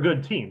these are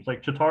good teams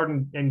like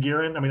Chittard and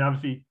Guerin. I mean,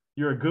 obviously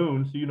you're a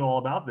goon, so you know all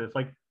about this.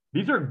 Like,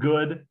 these are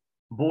good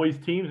boys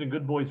teams and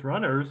good boys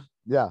runners.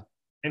 Yeah.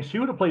 And she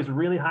would have placed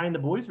really high in the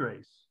boys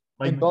race.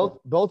 Like, and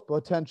both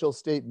potential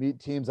state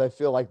meet teams, I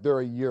feel like they're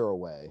a year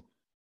away,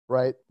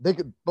 right? They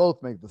could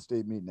both make the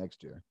state meet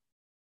next year.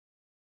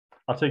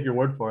 I'll take your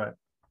word for it.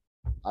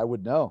 I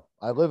would know.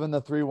 I live in the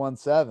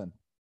 317.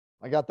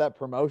 I got that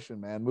promotion,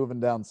 man,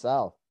 moving down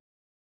south.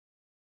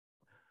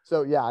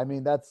 So yeah, I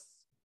mean,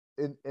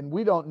 and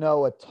we don't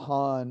know a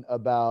ton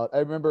about. I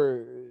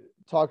remember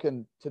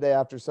talking today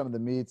after some of the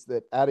meets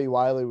that Addie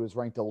Wiley was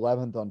ranked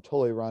 11th on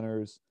Tully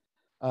Runners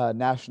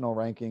national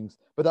rankings,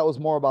 but that was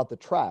more about the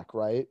track,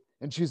 right?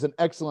 And she's an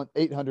excellent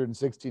 800 and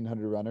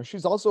 1600 runner.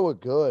 She's also a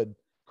good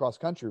cross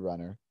country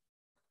runner,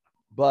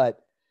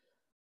 but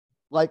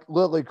like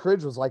Lily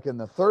Cridge was like in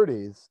the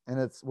 30s,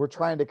 and we're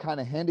trying to kind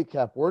of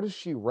handicap where does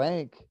she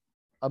rank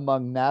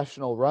among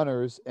national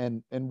runners,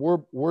 and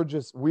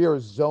we are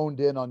zoned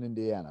in on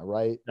Indiana,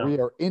 right? Yeah. We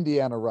are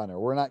Indiana runner.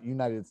 We're not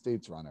United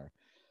States runner.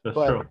 That's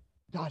true.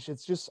 Gosh,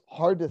 it's just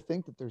hard to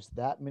think that there's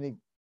that many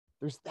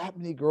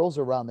girls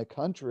around the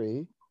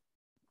country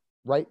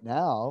right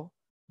now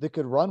that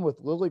could run with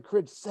Lily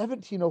Cridge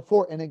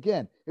 17:04. And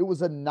again, it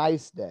was a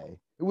nice day.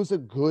 It was a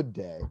good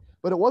day,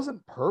 but it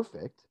wasn't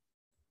perfect.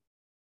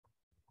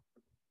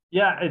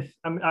 Yeah,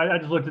 I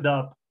just looked it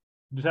up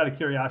just out of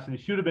curiosity.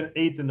 She would have been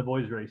 8th in the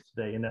boys race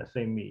today in that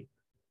same meet.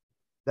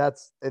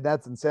 That's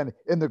insanity.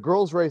 In the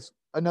girls race,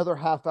 another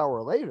half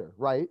hour later,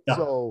 right? Yeah.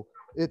 So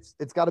it's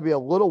got to be a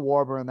little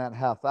warmer in that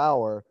half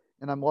hour.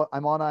 And I'm on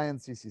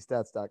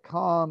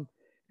inccStats.com,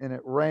 and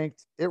it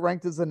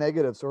ranked as a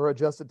negative. So her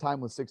adjusted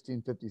time was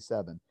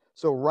 16:57.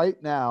 So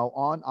right now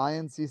on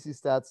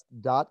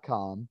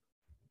inccStats.com,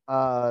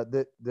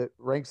 that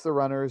ranks the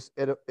runners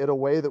in a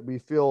way that we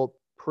feel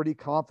pretty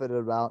confident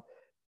about.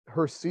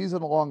 Her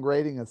season-long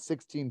rating is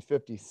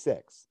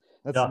 16:56.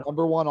 That's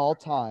number one all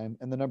time,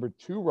 and the number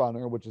 2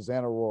 runner, which is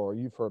Anna Rohr.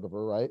 You've heard of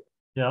her, right?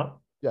 Yeah.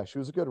 Yeah, she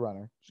was a good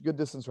runner. She's a good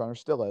distance runner,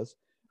 still is.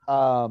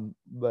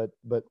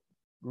 But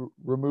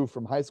removed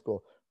from high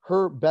school.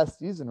 Her best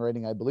season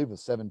rating, I believe,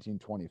 was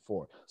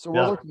 17:24. So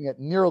we're looking at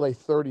nearly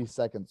 30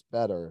 seconds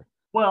better.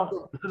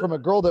 Well, from a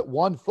girl that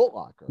won Foot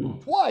Locker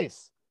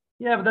twice.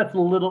 Yeah, but that's a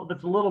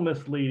little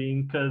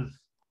misleading because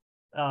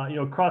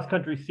cross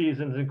country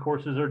seasons and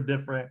courses are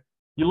different.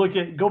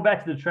 Go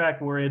back to the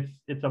track where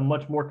it's a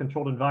much more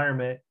controlled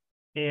environment,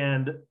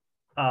 and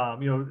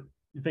you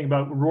think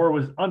about Rohr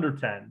was under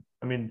 10.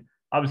 I mean,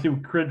 obviously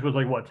Cridge was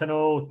like what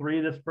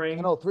 10:03 this spring.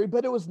 10:03,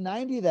 but it was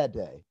 90 that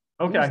day.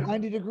 Okay, it was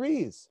 90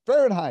 degrees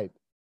Fahrenheit.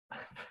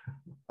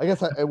 I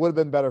guess it would have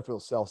been better if it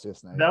was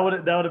Celsius now. That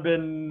would have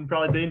been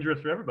probably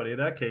dangerous for everybody in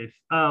that case.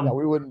 Yeah,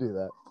 we wouldn't do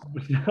that.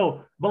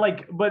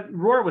 But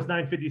Rohr was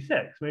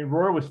 9:56. I mean,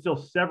 Rohr was still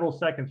several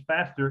seconds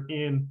faster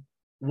in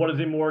what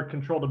is a more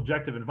controlled,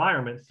 objective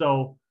environment.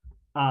 So,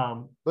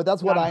 but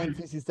that's what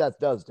INCC Stats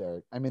does,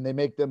 Derek. I mean, they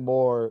make it a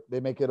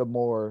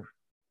more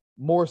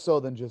so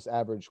than just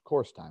average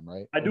course time,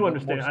 right? I do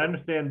understand. I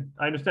understand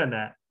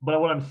that.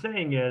 But what I'm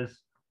saying is,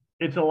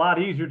 it's a lot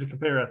easier to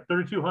compare a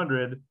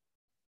 3,200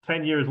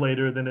 10 years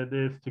later than it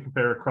is to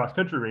compare a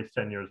cross-country race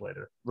 10 years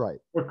later. Right.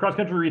 Or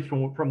cross-country race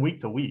from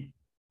week to week.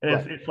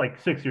 And it's like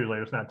 6 years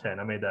later. It's not 10.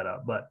 I made that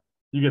up, but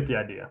you get the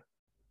idea.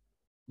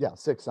 Yeah,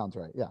 6 sounds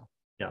right. Yeah.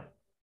 Yeah.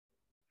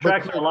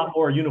 Tracks are a lot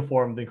more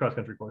uniform than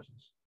cross-country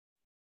courses.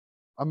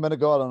 I'm going to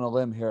go out on a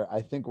limb here.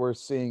 I think we're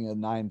seeing a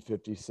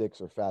 9:56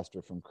 or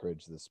faster from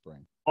Cridge this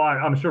spring. Oh,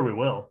 I'm sure we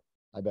will.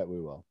 I bet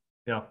we will.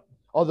 Yeah.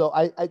 Although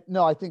I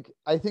think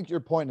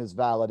your point is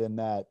valid in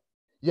that,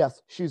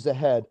 yes, she's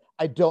ahead.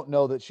 I don't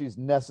know that she's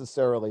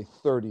necessarily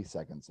 30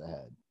 seconds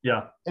ahead.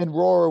 Yeah. And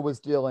Rohr was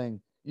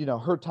dealing,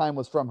 her time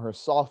was from her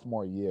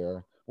sophomore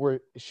year where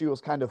she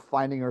was kind of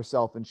finding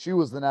herself, and she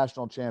was the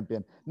national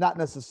champion, not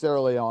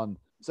necessarily on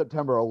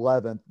September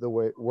 11th,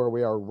 where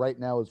we are right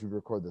now as we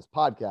record this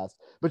podcast,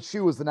 but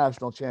she was the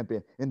national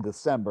champion in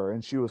December,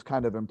 and she was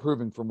kind of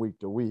improving from week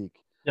to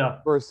week.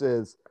 Yeah.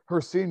 Versus her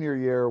senior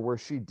year where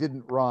she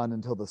didn't run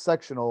until the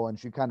sectional, and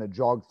she kind of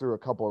jogged through a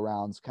couple of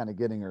rounds, kind of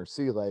getting her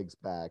sea legs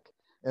back,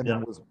 and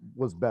then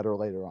was better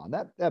later on.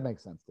 That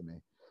makes sense to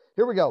me.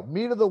 Here we go.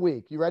 Meet of the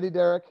week. You ready,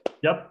 Derek?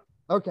 Yep.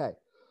 Okay.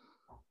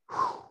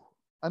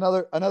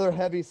 Another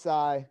heavy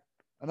sigh.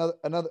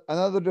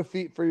 Another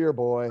defeat for your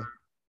boy.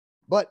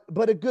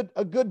 but a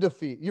good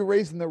defeat. You're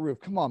raising the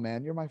roof. Come on,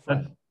 man. You're my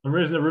friend. I'm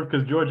raising the roof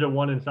because Georgia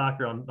won in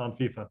soccer on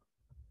FIFA.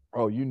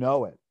 Oh, you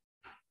know it.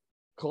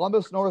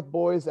 Columbus North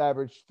boys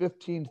averaged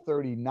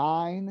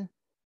 15:39.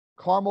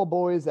 Carmel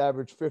boys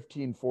averaged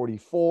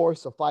 15:44.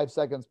 So 5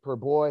 seconds per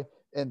boy.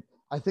 And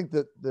I think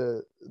that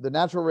the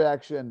natural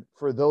reaction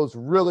for those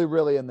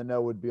really in the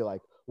know would be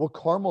like, well,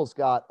 Carmel's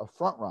got a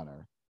front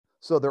runner,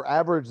 so their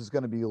average is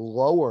going to be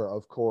lower.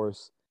 Of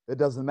course, it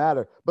doesn't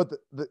matter. But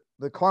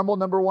the Carmel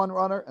 #1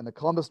 runner and the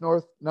Columbus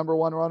North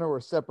 #1 runner were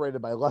separated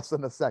by less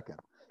than a second.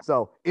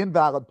 So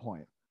invalid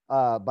point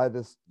by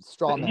this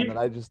straw man that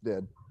I just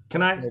did.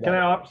 Can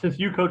I since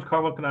you coach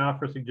Carmel, can I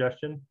offer a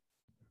suggestion?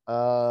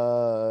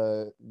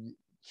 I'm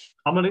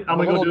gonna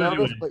go do it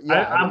anyway.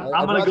 Yeah,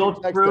 I'm gonna go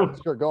through.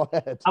 Sure, go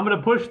ahead. I'm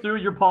gonna push through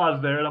your pause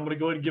there, and I'm gonna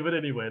go ahead and give it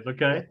anyways.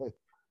 Okay.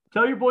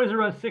 Tell your boys to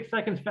run 6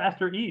 seconds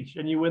faster each,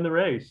 and you win the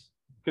race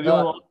because you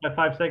only lost by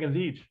 5 seconds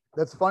each.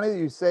 That's funny that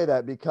you say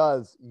that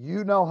because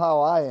you know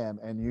how I am,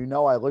 and you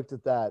know I looked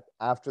at that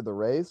after the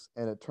race,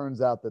 and it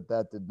turns out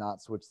that did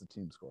not switch the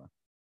team score.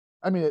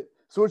 I mean, it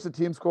switched the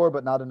team score,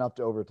 but not enough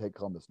to overtake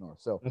Columbus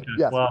North. So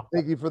yes,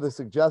 thank you for the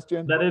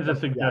suggestion. That is a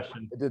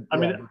suggestion. Yeah, it did.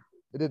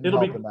 It didn't it'll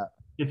help be in that.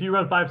 If you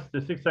run 5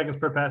 to 6 seconds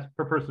per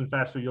person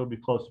faster, you'll be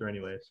closer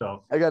anyway.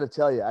 So I got to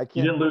tell you,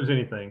 you didn't lose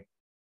anything.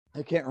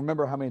 I can't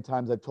remember how many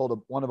times I've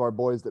told one of our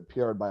boys that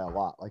PR'd by a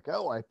lot. Like,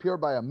 oh, I PR'd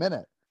by a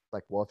minute.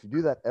 Like, well, if you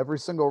do that every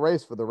single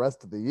race for the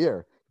rest of the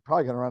year, you're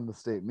probably going to run the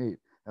state meet.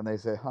 And they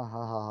say, ha,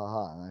 ha, ha, ha,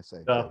 ha. And I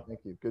say, hey,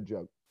 thank you. Good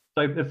joke.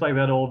 It's like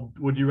that old,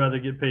 would you rather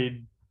get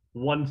paid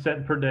 1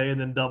 cent per day and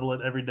then double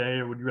it every day,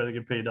 or would you rather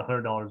get paid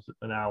 $100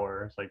 an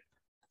hour? It's like,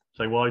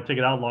 well, you take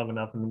it out long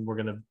enough and we're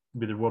going to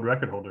be the world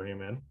record holder here,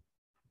 man.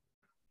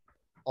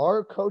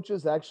 Our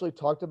coaches actually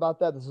talked about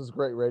that. This is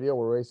great radio.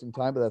 We're wasting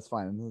time, but that's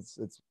fine.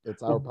 It's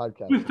our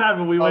podcast. Whose time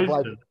have we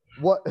wasted?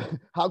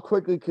 How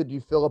quickly could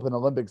you fill up an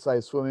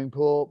Olympic-sized swimming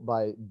pool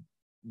by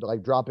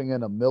like dropping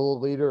in a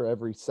milliliter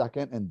every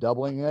second and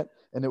doubling it?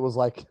 And it was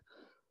like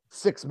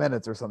 6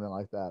 minutes or something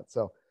like that.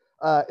 So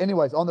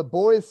anyways, on the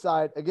boys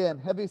side, again,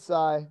 heavy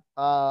sigh.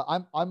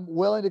 I'm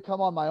willing to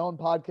come on my own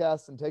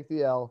podcast and take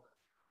the L.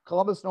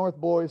 Columbus North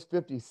boys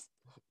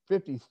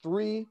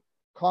 53,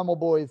 Carmel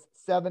boys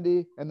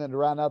 70, and then to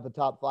round out the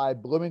top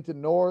 5, Bloomington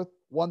North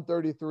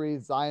 133,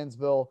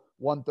 Zionsville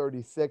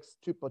 136,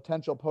 2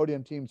 potential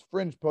podium teams,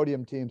 fringe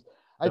podium teams.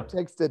 I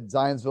texted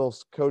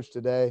Zionsville's coach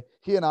today.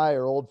 He and I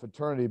are old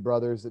fraternity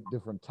brothers at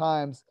different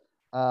times.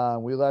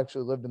 We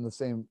actually lived in the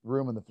same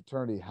room in the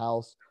fraternity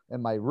house,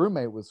 and my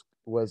roommate was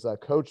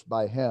coached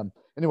by him.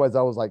 Anyways,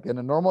 I was like, in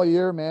a normal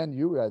year, man,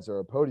 you guys are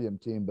a podium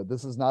team, but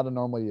this is not a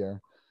normal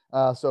year.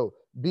 So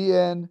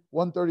BN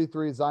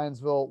 133,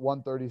 Zionsville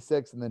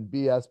 136, and then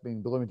BS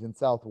being Bloomington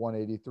South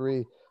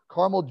 183.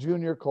 Carmel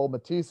Junior Cole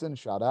Mathieson,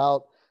 shout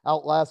out.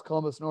 Outlast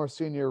Columbus North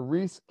Senior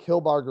Reese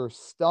Kilbarger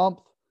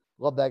stumped.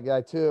 Love that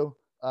guy too.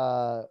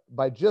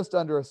 By just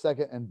under a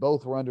second, and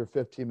both were under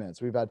 15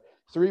 minutes. We've had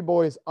 3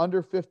 boys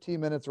under 15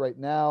 minutes right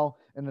now,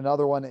 and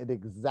another one at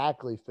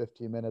exactly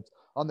 15 minutes.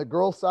 On the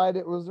girls' side,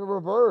 it was a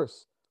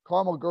reverse.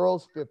 Carmel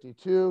girls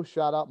 52.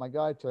 Shout out my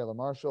guy Taylor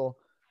Marshall.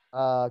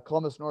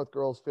 Columbus North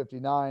girls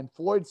 59,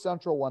 Floyd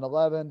Central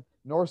 111,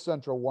 North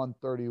Central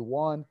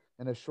 131,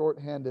 and a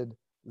shorthanded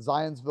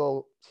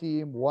Zionsville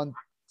team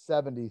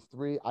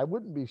 173. I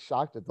wouldn't be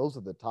shocked if those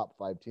are the top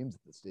 5 teams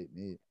at the state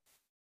meet.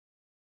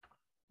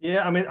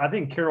 Yeah, I mean, I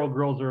think Carroll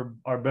girls are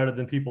better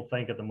than people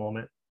think at the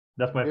moment.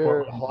 That's my You're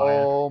Fort Wayne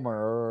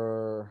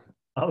Homer.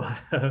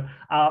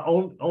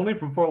 Only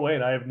from Fort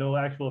Wayne. I have no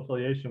actual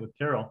affiliation with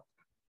Carroll.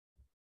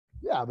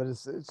 Yeah, but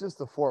it's just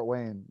the Fort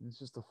Wayne. It's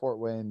just the Fort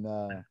Wayne.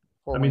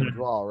 Wayne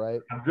draw, right?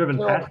 I've driven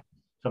past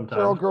sometimes.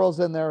 Carroll girls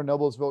in there,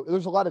 Noblesville.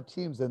 There's a lot of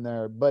teams in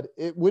there, but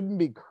it wouldn't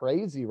be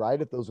crazy, right?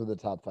 If those were the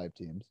top 5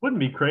 teams. Wouldn't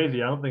be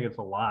crazy. I don't think it's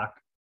a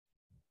lock.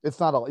 It's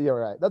not a. You're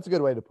right. That's a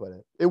good way to put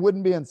it. It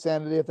wouldn't be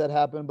insanity if that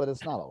happened, but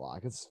it's not a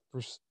lock. It's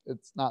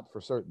not for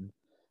certain.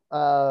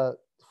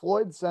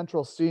 Floyd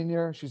Central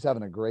Senior, she's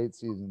having a great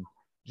season.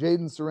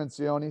 Jaden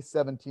Cerencioni,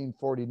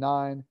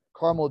 1749.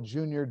 Carmel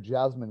Junior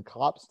Jasmine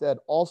Klopstead,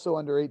 also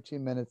under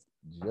 18 minutes,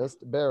 just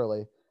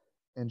barely.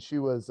 And she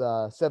was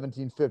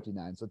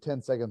 1759, so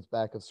 10 seconds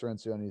back of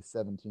Cerencioni's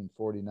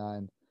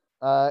 1749.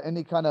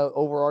 Any kind of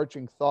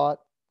overarching thought?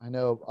 I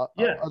know,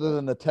 other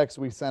than the text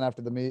we sent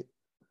after the meet.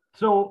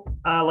 So,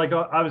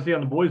 obviously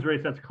on the boys' race,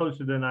 that's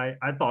closer than I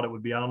thought it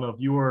would be. I don't know if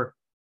you were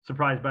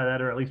surprised by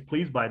that or at least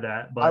pleased by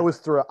that. But I was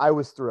thrilled.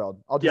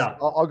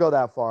 I'll go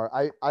that far.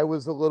 I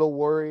was a little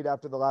worried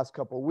after the last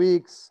couple of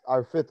weeks.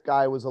 Our 5th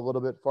guy was a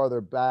little bit further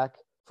back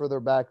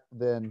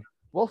than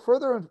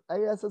further. I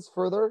guess it's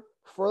further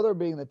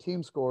being the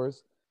team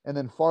scores, and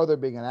then farther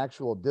being an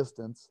actual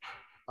distance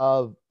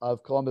of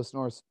Columbus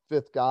North's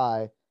 5th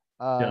guy.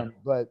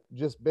 But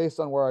just based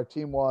on where our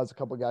team was, a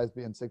couple of guys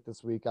being sick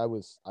this week, I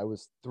was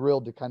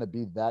thrilled to kind of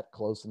be that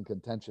close in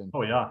contention.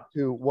 Oh yeah.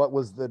 To what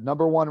was the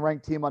 #1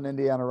 ranked team on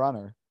Indiana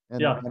Runner,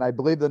 and I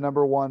believe the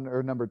 #1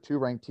 or #2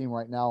 ranked team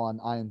right now on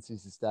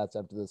INCC stats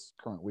after this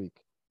current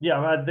week. Yeah,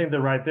 I think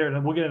they're right there,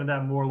 and we'll get into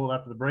that more a little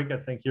after the break, I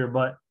think here.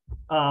 But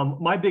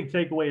My big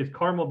takeaway is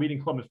Carmel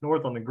beating Columbus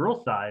North on the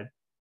girls' side.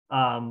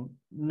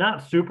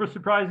 Not super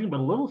surprising, but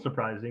a little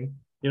surprising.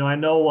 I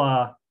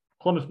know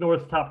Columbus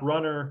North's top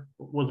runner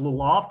was a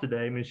little off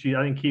today. I mean,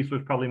 I think Keith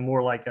was probably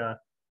more like a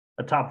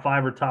top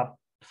 5 or top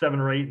 7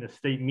 or 8 in the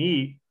state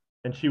meet.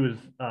 And she was,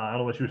 I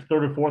don't know, she was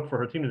 3rd or 4th for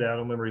her team today. I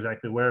don't remember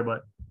exactly where,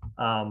 but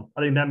I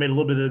think that made a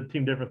little bit of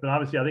team difference. But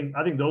obviously,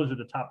 I think those are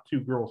the top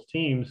 2 girls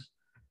teams.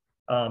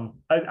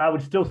 I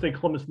would still say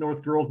Columbus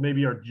North girls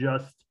maybe are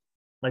just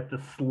like the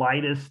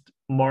slightest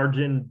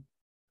margin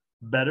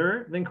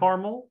better than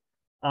Carmel.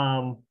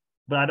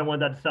 But I don't want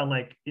that to sound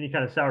like any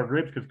kind of sour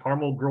grapes because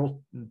Carmel girls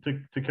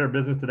took care of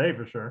business today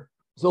for sure.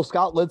 So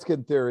Scott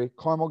Lidskin theory,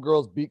 Carmel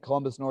girls beat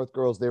Columbus North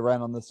girls. They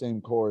ran on the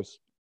same course.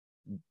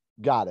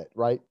 Got it,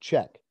 right?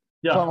 Check.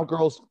 Yeah. Carmel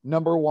girls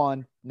number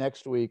 1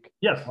 next week.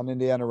 Yes. On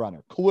Indiana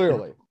Runner.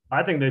 Clearly.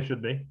 I think they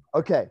should be.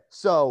 Okay.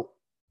 So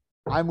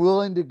I'm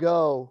willing to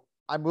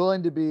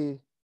be,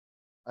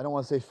 I don't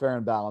want to say fair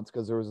and balanced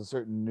because there was a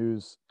certain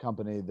news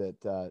company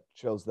that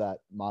chose that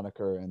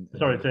moniker and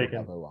sorry,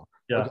 taken. Very well.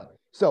 Yeah. Okay.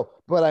 So,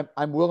 but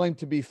I'm willing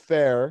to be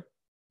fair.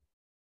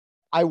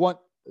 I want,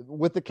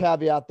 with the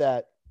caveat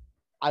that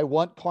I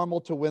want Carmel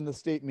to win the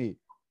state meet.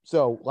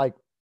 So, like,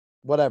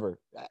 whatever,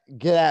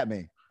 get at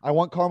me. I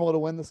want Carmel to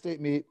win the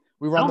state meet.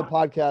 We run the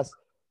podcast.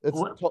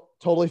 It's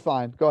totally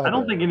fine. Go ahead. I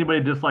don't think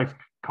anybody dislikes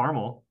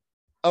Carmel.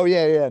 Oh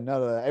yeah.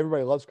 No.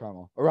 Everybody loves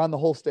Carmel around the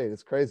whole state.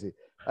 It's crazy.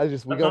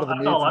 We go to the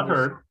meets. All I've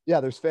heard. Yeah,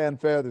 there's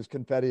fanfare. There's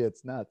confetti.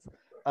 It's nuts.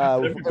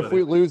 If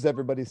we lose,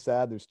 everybody's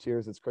sad. There's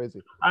tears. It's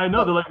crazy. I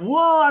know. They're like,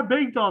 whoa, I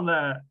banked on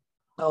that.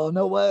 Oh,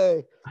 no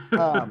way.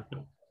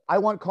 I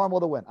want Carmel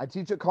to win. I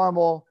teach at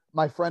Carmel.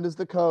 My friend is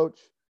the coach,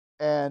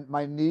 and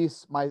my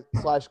niece, my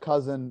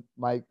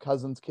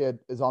cousin's kid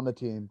is on the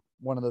team,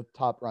 one of the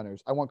top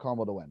runners. I want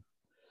Carmel to win.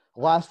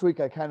 Last week,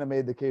 I kind of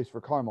made the case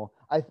for Carmel.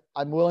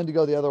 I'm willing to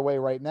go the other way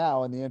right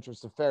now in the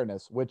interest of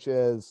fairness, which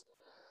is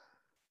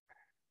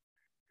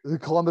the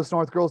Columbus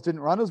North girls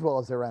didn't run as well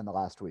as they ran the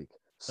last week.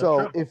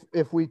 So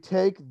if we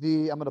take I'm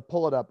going to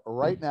pull it up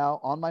right now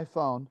on my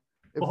phone.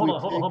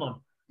 Hold on.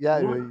 Yeah,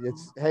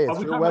 it's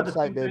your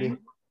website, baby.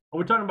 Are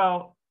we talking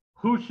about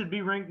who should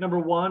be ranked number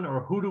 1 or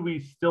who do we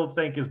still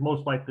think is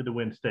most likely to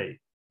win state?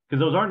 Because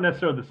those aren't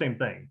necessarily the same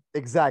thing.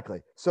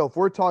 Exactly. So if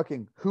we're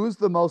talking who's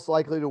the most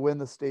likely to win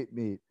the state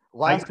meet,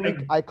 last week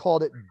I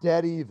called it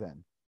dead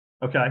even.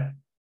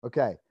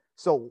 Okay.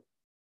 So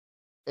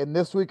and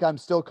this week I'm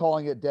still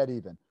calling it dead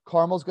even.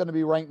 Carmel's going to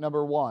be ranked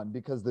number 1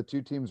 because the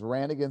 2 teams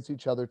ran against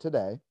each other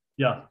today.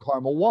 Yeah.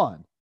 Carmel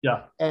won.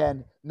 Yeah.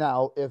 And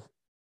now if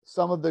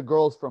some of the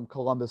girls from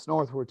Columbus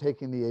North were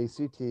taking the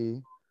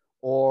ACT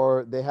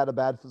or they had a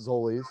bad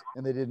Fazoli's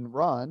and they didn't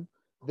run,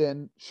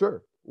 then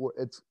sure,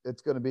 it's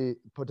going to be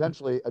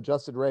potentially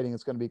adjusted rating.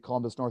 It's going to be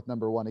Columbus North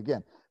number 1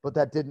 again, but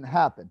that didn't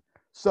happen.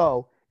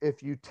 So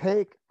if you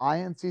take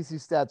INCC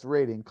stats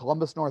rating,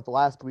 Columbus North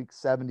last week,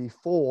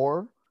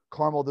 74,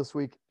 Carmel this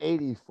week,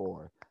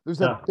 84. There's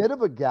a bit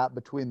of a gap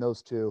between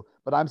those two,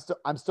 but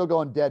I'm still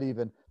going dead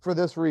even for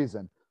this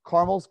reason.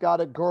 Carmel's got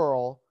a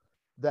girl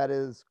that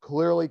is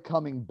clearly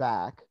coming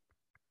back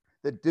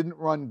that didn't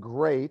run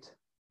great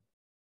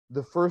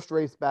the first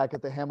race back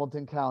at the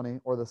Hamilton County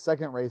or the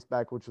second race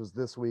back, which was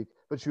this week,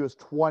 but she was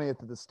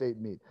 20th at the state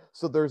meet.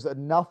 So there's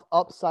enough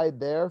upside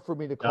there for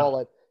me to call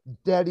it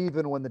dead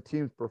even when the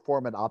teams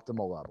perform at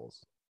optimal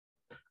levels.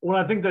 Well,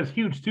 I think that's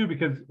huge too,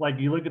 because like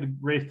you look at the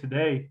race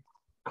today,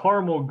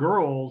 Carmel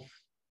girls,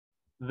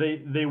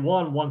 they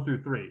won 1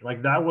 through 3.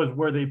 Like that was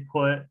where they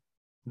put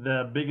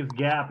the biggest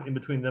gap in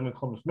between them and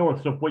Columbus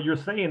North. So what you're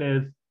saying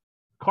is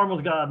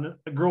Carmel's got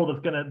a girl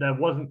that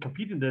wasn't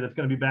competing today that's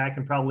going to be back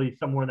and probably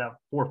somewhere in that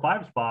 4 or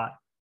 5 spot.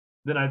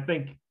 Then I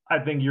think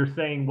you're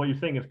saying what you're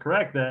saying is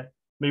correct, that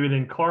maybe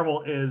then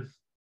Carmel is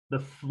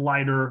the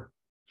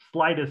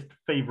slightest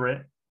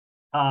favorite.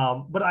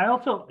 But I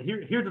also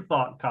here's the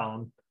thought,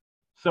 Colin.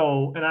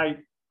 So, and I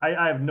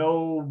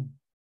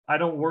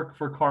don't work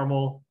for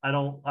Carmel.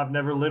 I've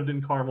never lived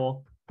in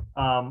Carmel.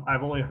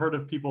 I've only heard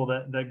of people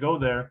that go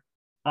there.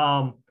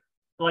 I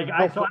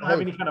don't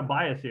have any kind of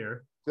bias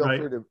here.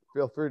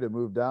 Feel free to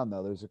move down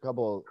though. There's a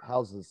couple of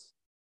houses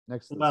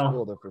next to the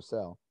school that are for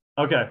sale.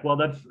 Okay, well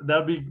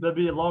that'd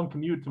be a long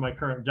commute to my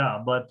current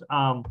job. But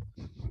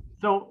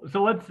so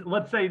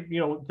let's say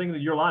thinking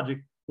of your logic.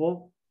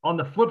 Well, on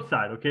the flip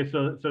side, okay,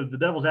 so the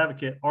devil's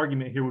advocate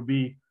argument here would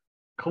be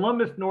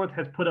Columbus North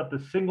has put up the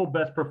single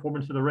best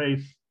performance of the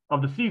race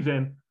of the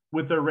season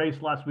with their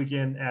race last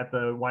weekend at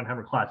the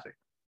Weinheimer Classic,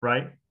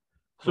 right?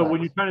 So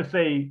when you're trying to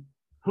say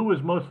who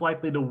is most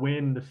likely to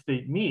win the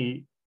state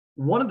meet,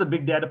 one of the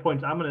big data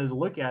points I'm going to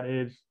look at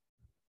is,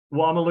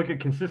 well, I'm going to look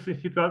at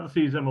consistency throughout the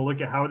season. I'm going to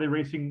look at how are they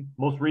racing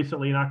most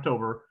recently in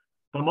October,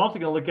 but I'm also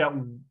going to look at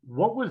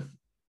what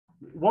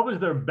was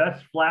their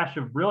best flash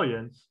of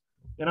brilliance.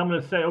 And I'm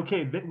going to say,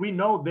 okay, we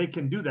know they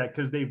can do that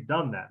because they've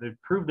done that. They've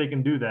proved they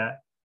can do that.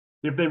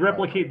 If they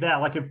replicate that,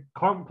 like if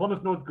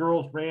Columbus North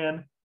girls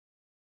ran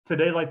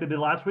today like they did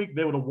last week,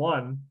 they would have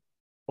won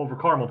over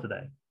Carmel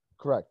today.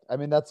 Correct. I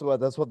mean, that's what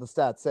the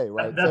stats say,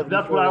 right?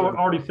 That's what I 74, 80.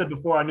 already said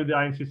before I knew the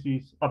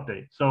INCC's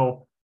update.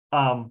 So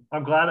I'm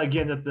glad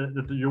again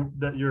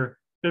that your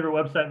favorite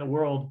website in the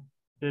world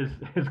is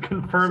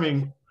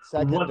confirming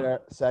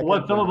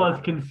what some of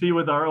us can see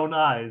with our own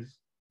eyes.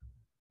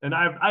 And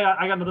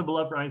I got nothing but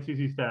love for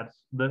INCC stats.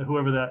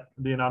 Whoever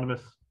the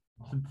anonymous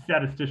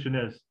statistician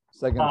is.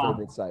 Second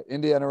favorite site.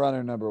 Indiana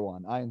Runner number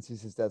 1.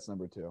 INCC stats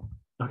number 2.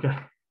 Okay.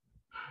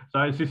 So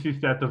INCC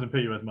stats doesn't pay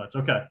you as much.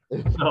 Okay.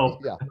 So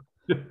yeah.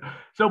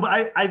 So, but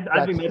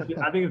I think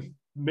it's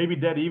maybe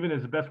dead even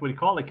is the best way to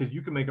call it, because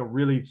you can make a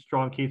really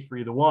strong case for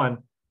either one.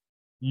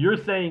 You're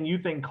saying you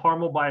think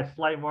Carmel by a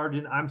slight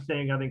margin. I'm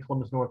saying I think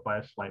Columbus North by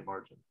a slight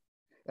margin.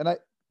 And I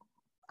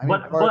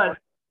mean, but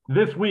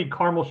this week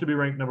Carmel should be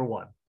ranked number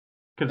 1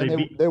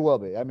 because they will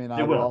be. I mean,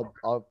 I'll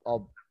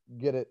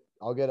get it.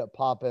 I'll get it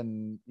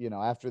popping,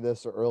 after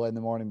this or early in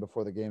the morning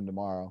before the game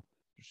tomorrow.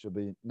 It should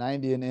be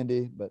 90 in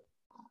Indy, but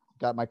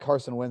got my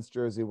Carson Wentz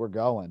jersey. We're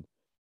going.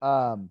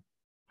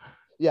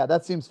 Yeah,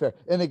 that seems fair.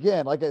 And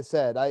again, like I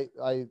said,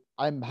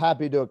 I'm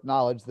happy to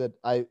acknowledge that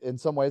in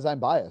some ways I'm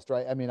biased,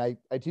 right? I mean,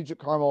 I teach at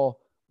Carmel.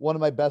 One of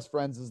my best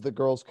friends is the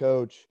girls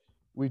coach.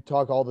 We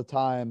talk all the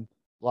time.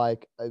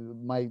 Like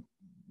my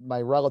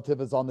relative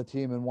is on the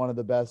team and one of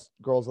the best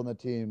girls on the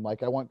team.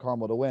 Like I want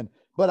Carmel to win.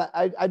 But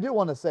I do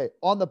want to say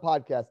on the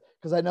podcast,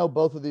 because I know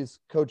both of these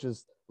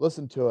coaches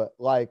listen to it,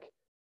 like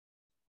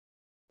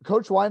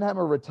Coach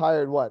Weinheimer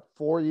retired,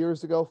 5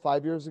 years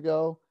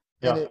ago?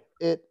 Yeah.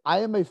 And I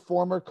am a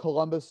former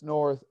Columbus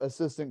North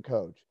assistant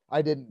coach.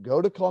 I didn't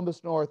go to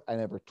Columbus North. I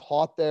never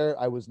taught there.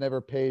 I was never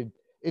paid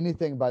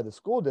anything by the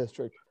school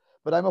district,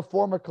 but I'm a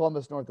former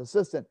Columbus North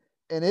assistant.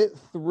 And it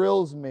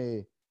thrills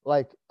me,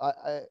 like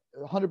I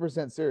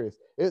 100% serious.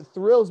 It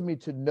thrills me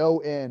to no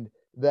end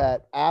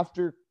that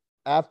after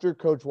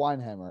Coach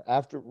Weinheimer,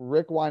 after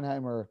Rick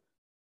Weinheimer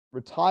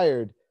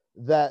retired,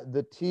 that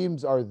the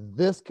teams are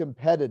this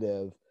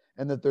competitive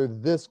and that they're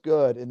this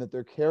good and that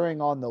they're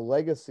carrying on the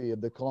legacy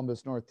of the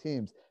Columbus North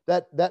teams.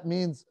 That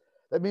means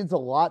a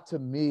lot to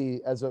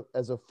me as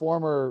a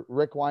former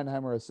Rick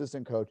Weinheimer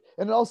assistant coach.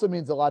 And it also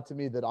means a lot to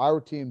me that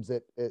our teams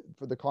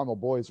for the Carmel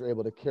boys are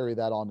able to carry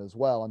that on as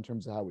well in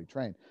terms of how we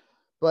train.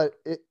 But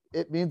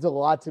it means a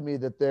lot to me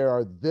that they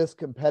are this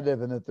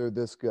competitive and that they're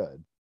this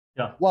good.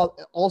 Yeah. While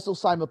also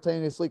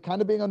simultaneously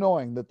kind of being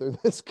annoying that they're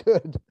this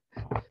good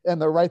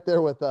and they're right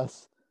there with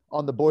us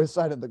on the boys'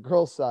 side and the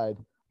girls' side.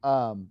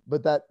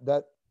 But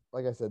that,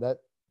 like I said,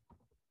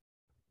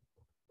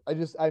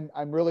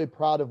 I'm really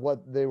proud of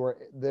what they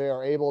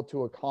are able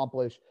to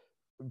accomplish.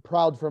 I'm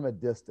proud from a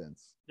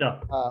distance. Yeah.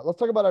 Let's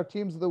talk about our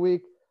teams of the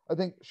week. I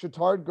think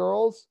Chittard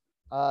girls,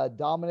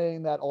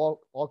 dominating that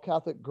all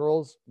Catholic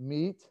girls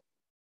meet.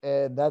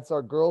 And that's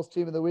our girls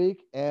team of the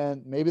week.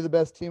 And maybe the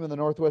best team in the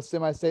Northwest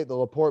Semi-State, the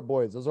LaPorte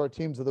boys. Those are our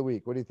teams of the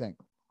week. What do you think?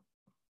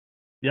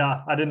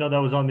 Yeah. I didn't know that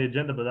was on the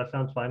agenda, but that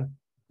sounds fine.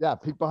 Yeah.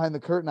 Peek behind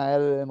the curtain. I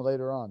added it in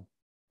later on.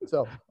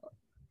 So,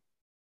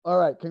 all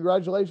right.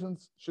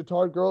 Congratulations,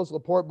 Chittard girls,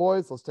 LaPorte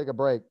boys. Let's take a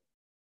break.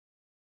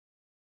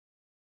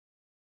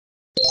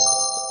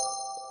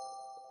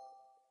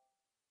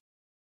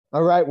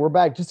 All right. We're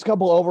back. Just a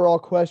couple overall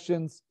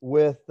questions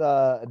with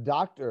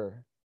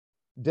Dr.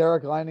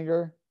 Derek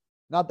Leininger.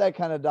 Not that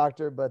kind of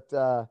doctor, but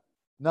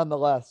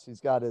nonetheless, it's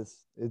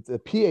a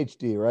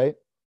PhD, right?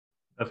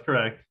 That's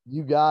correct.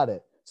 You got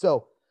it.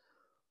 So,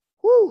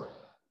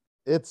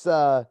 it's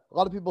a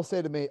lot of people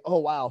say to me, "Oh,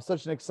 wow,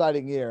 such an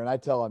exciting year." And I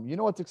tell them, you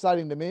know what's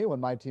exciting to me? When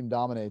my team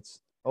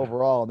dominates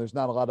overall and there's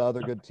not a lot of other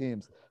good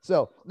teams.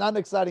 So not an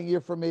exciting year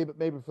for me, but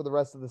maybe for the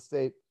rest of the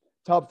state.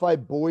 Top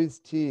 5 boys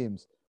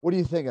teams. What are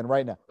you thinking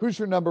right now? Who's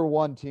your number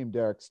 1 team,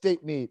 Derek?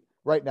 State meet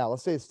right now.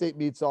 Let's say state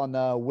meets on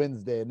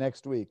Wednesday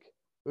next week.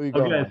 Who are you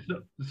going with?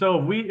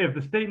 So if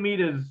the state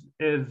meet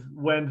is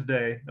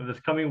Wednesday of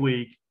this coming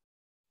week,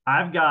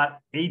 I've got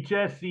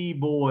HSE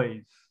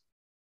boys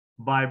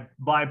by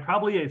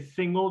probably a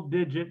single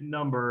digit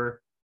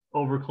number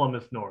over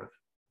Columbus North.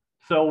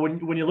 So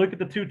when you look at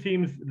the two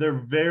teams,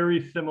 they're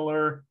very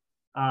similar.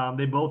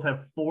 They both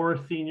have 4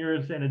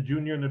 seniors and a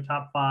junior in their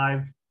top 5.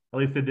 At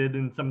least they did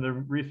in some of the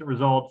recent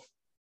results.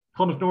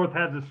 Columbus North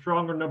has a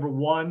stronger number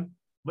 1,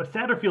 but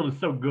Satterfield is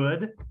so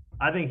good.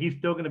 I think he's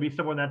still going to be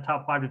somewhere in that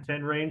top 5 to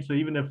 10 range. So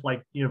even if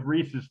if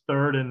Reese is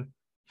 3rd and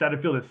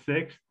Satterfield is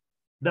 6th,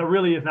 that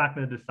really is not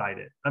going to decide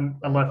it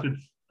unless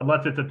it's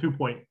a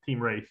 2-point team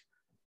race.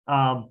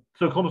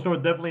 So Columbus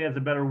North definitely has a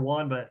better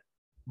 1,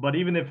 but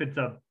even if it's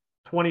a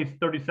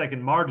 20-30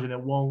 second margin, it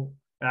won't.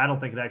 And I don't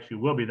think it actually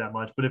will be that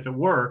much. But if it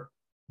were,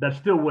 that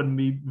still wouldn't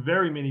be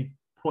very many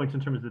points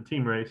in terms of the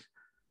team race.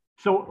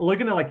 So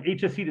looking at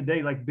HSC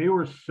today, they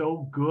were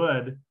so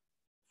good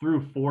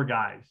through 4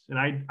 guys. And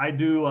I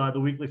do the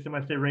weekly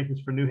semi-state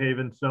rankings for New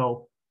Haven.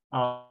 So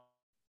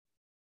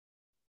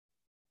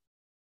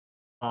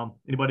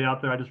anybody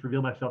out there, I just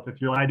reveal myself. If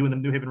you're doing the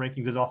New Haven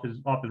rankings is off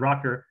his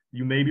rocker,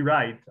 you may be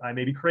right. I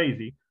may be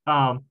crazy.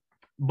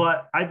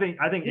 But I think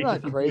you're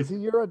not crazy.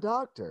 You're a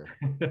doctor.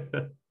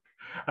 That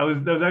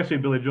was actually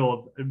Billy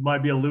Joel. It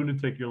might be a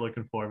lunatic you're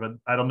looking for, but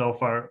I don't know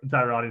if our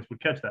entire audience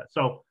would catch that.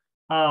 So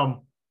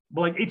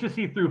but like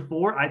HSC through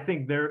 4, I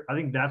think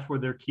that's where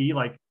they're key.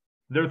 Like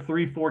their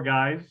 3-4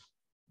 guys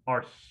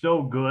are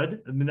so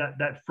good. I mean,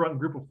 that front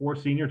group of 4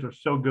 seniors are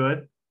so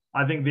good.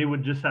 I think they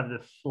would just have the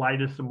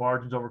slightest of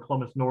margins over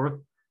Columbus North.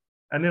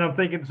 And then I'm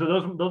thinking, so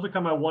those are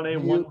kind of my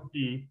 1A,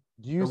 1B.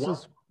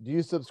 Do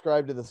you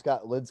subscribe to the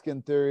Scott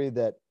Lidskin theory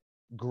that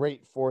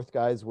great fourth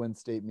guys win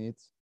state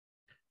meets?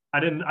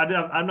 I'm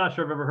not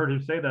sure I've ever heard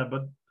him say that,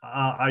 but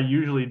I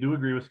usually do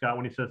agree with Scott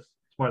when he says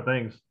smart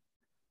things.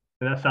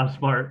 And that sounds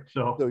smart.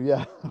 So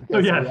yeah.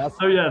 Okay,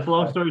 so yes.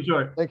 Long story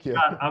short, thank you.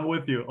 Scott, I'm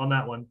with you on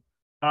that one.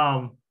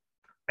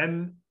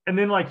 And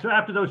then like so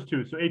after those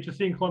two, so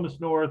HSC and Columbus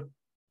North,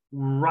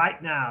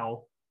 right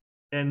now,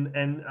 and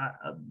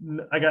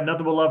I got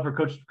nothing but love for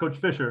Coach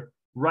Fisher.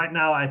 Right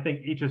now, I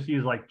think HSC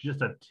is like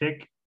just a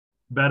tick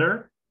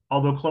better,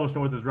 although Columbus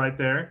North is right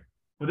there.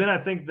 But then I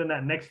think then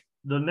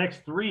the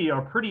next 3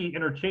 are pretty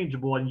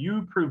interchangeable, and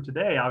you proved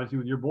today, obviously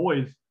with your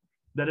boys,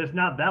 that it's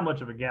not that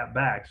much of a gap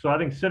back. So I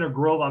think Center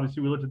Grove,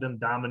 obviously, we looked at them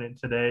dominant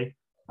today.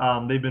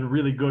 They've been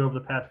really good over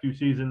the past few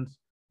seasons.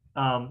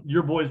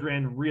 Your boys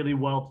ran really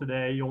well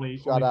today. You only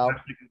shout out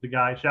the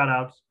guy. Shout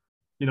outs.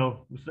 You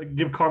know,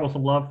 give Carmel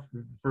some love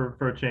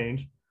for a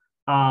change.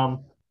 And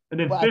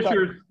then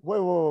Fisher's. Wait!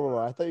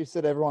 I thought you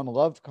said everyone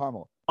loved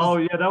Carmel. Oh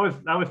yeah, that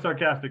was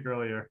sarcastic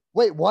earlier.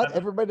 Wait, what?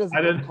 Everybody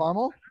doesn't love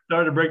Carmel?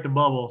 Started to break the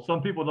bubble.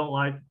 Some people don't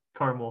like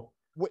Carmel.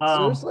 Wait,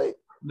 seriously?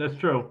 That's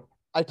true.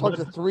 I talked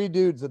to 3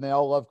 dudes and they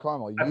all love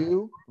Carmel.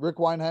 You, Rick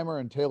Weinheimer,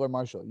 and Taylor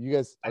Marshall. You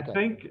guys. Okay.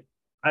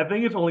 I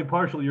think it's only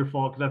partially your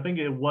fault because I think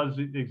it was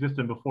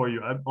existing before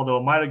you. Although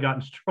it might have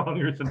gotten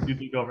stronger since you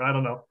took over. I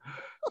don't know.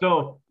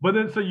 So, but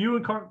then you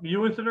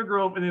and Center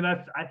Grove, and then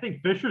I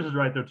think Fishers is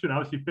right there too. And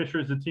obviously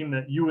Fishers is a team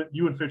that you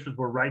and Fishers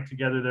were right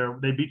together there.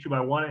 They beat you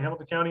by 1 at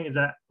Hamilton County.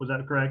 Was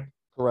that correct?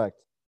 Correct.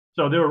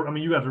 So they were. I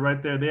mean, you guys are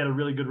right there. They had a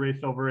really good race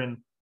over in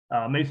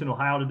Mason,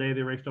 Ohio today.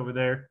 They raced over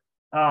there.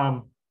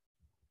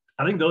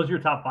 I think those are your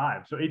top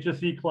 5. So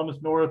HSC, Columbus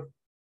North,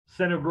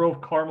 Center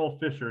Grove, Carmel,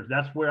 Fishers.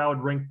 That's where I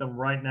would rank them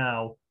right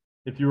now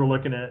if you were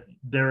looking at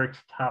Derek's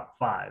top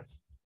 5.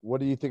 What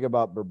do you think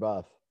about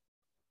Burbuff?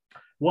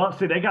 Well,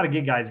 see, they got to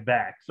get guys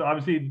back. So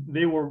obviously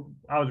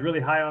I was really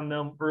high on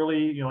them early,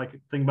 you know, like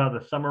think about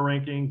the summer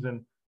rankings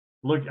and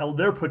look,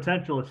 their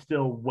potential is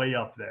still way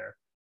up there.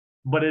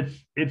 But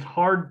it's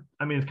hard.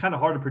 I mean, it's kind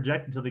of hard to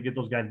project until they get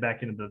those guys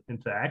back into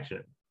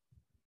action.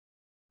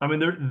 I mean,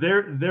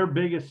 their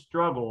biggest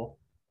struggle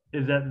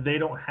is that they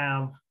don't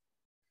have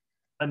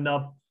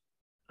enough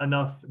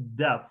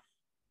depth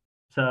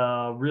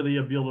to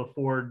really be able to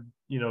afford,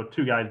 you know,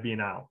 2 guys being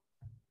out.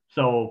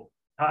 So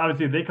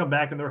obviously if they come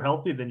back and they're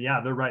healthy, then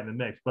yeah, they're right in the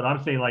mix. But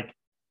I'm saying, like,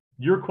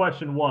 your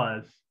question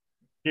was,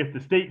 if the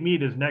state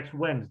meet is next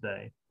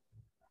Wednesday,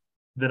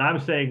 then I'm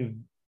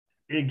saying,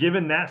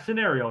 given that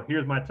scenario,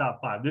 here's my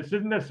top 5. This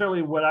isn't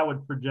necessarily what I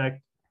would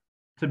project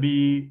to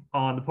be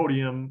on the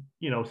podium,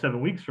 you know, 7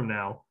 weeks from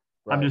now.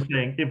 Right. I'm just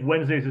saying, if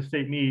Wednesday's a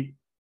state meet,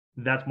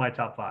 that's my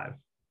top 5.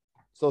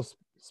 So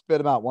spit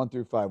them out 1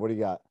 through 5. What do you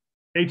got?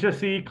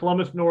 HSC,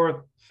 Columbus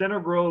North, Center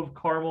Grove,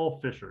 Carmel,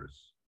 Fishers.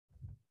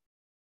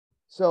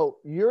 So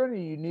you're in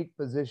a unique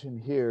position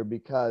here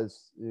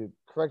because,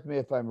 correct me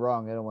if I'm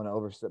wrong, I don't want to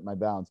overstep my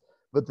bounds,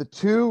 but the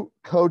 2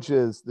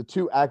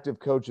 active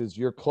coaches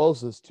you're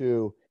closest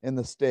to in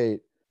the state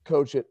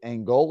coach at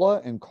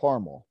Angola and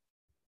Carmel.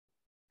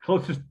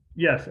 Closest,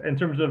 yes. In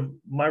terms of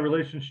my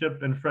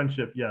relationship and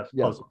friendship, yes.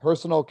 Yes, closest.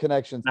 Personal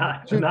connections.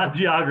 Not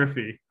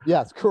geography.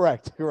 Yes,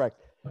 correct.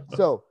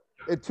 So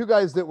 2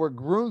 guys that were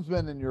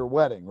groomsmen in your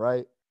wedding,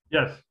 right?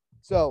 Yes.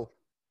 So,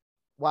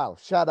 wow,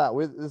 shout out.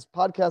 This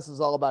podcast is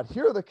all about,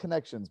 here are the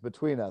connections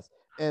between us.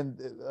 And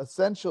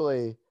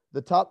essentially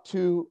the top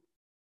two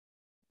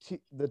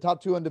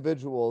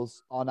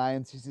individuals on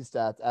INCC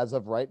stats as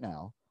of right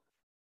now,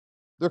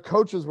 their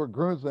coaches were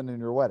groomsmen in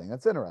your wedding.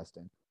 That's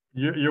interesting.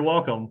 You're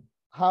welcome.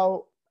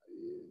 How,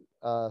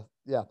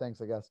 yeah,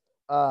 thanks, I guess.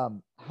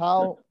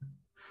 How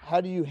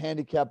do you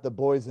handicap the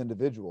boys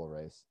individual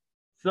race?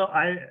 So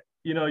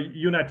you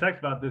and I texted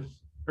about this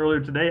earlier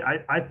today.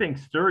 I think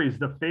Sturry's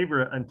the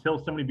favorite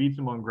until somebody beats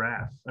him on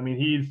grass. I mean,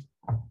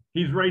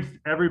 he's raced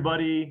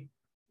everybody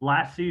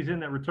last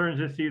season that returns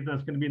this season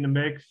that's going to be in the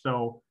mix.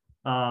 So,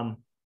 I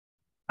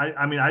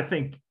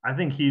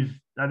think he's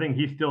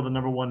still the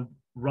number 1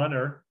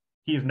 runner.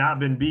 He's not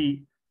been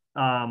beat.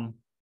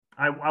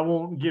 I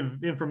won't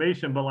give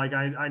information, but like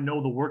I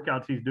know the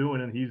workouts he's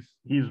doing, and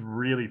he's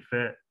really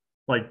fit.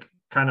 Like,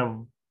 kind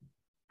of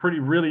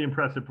really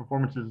impressive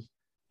performances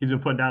he's been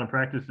putting down in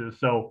practices.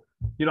 So,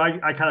 you know,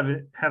 I kind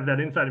of have that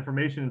inside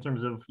information in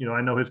terms of, you know,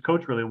 I know his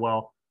coach really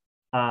well.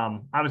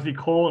 Obviously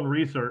Cole and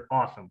Reese are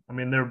awesome. I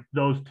mean,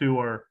 those 2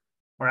 are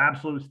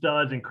absolute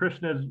studs, and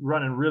Krishna's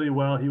running really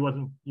well. He was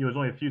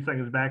only a few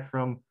seconds back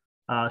from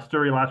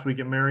Sturry last week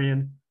at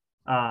Marion.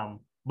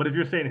 But if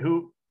you're saying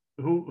who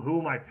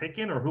am I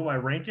picking or who am I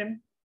ranking,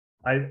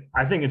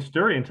 I think it's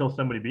Sturry until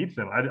somebody beats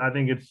him. I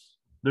think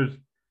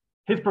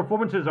his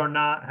performances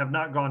have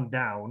not gone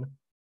down,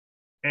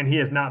 and he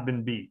has not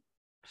been beat.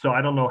 So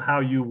I don't know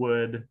how you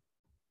would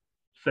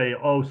say,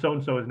 oh,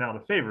 so-and-so is now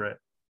the favorite.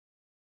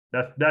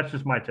 That's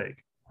just my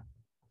take.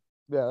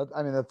 Yeah,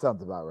 I mean, that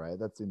sounds about right.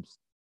 That seems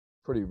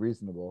pretty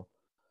reasonable.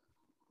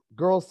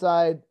 Girls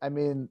side, I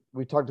mean,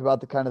 we talked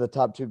about the kind of the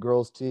top two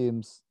girls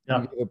teams.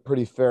 Yeah. You gave a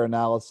pretty fair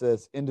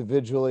analysis.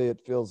 Individually, it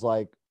feels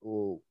like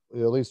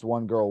at least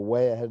one girl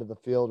way ahead of the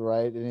field,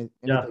 right? Anything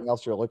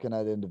else you're looking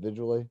at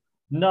individually?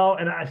 No,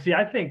 and I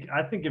think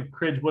if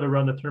Cridge would have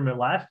run the tournament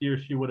last year,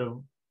 she would have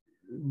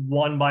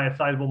won by a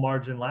sizable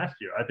margin last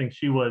year. I think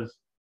she was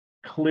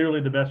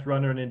clearly the best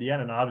runner in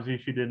Indiana, and obviously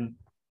she didn't,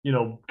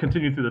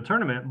 continue through the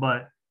tournament.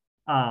 But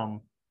I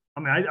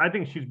mean, I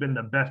think she's been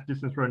the best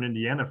distance runner in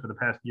Indiana for the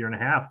past year and a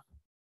half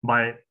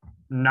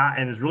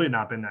and has really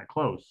not been that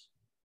close.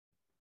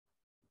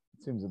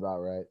 Seems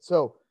about right.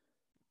 So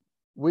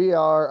we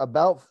are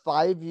about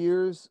 5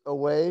 years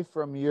away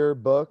from your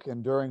book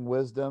Enduring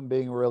Wisdom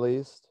being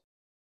released.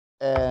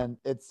 And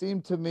it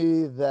seemed to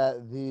me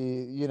that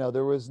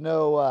there was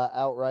no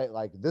outright,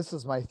 like, this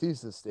is my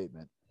thesis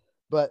statement,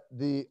 but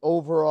the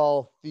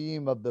overall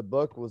theme of the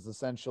book was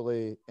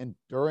essentially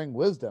enduring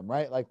wisdom,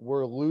 right? Like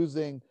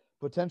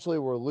potentially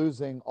we're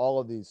losing all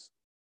of these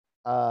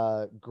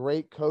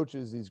great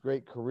coaches, these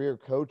great career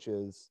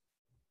coaches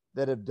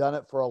that have done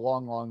it for a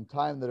long, long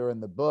time that are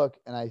in the book.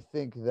 And I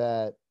think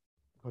that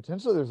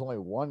potentially there's only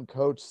one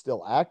coach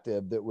still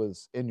active that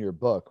was in your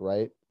book,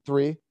 right?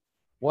 3.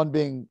 One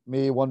being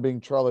me, one being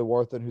Charlie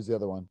Warthen. Who's the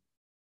other one?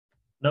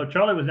 No,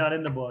 Charlie was not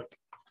in the book.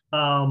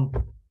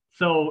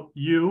 So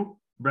you,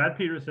 Brad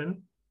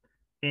Peterson,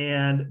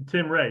 and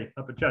Tim Ray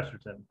up at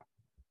Chesterton.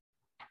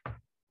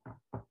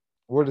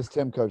 Where does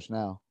Tim coach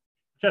now?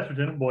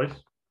 Chesterton, boys.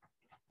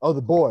 Oh,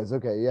 the boys.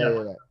 Okay.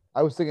 Yeah.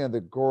 I was thinking of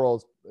the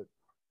girls,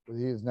 but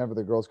he's never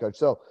the girls coach.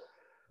 So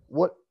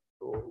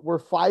we're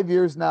 5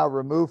 years now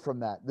removed from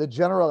that. The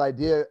general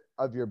idea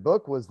of your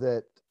book was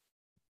that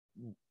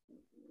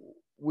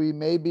we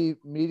may be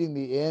meeting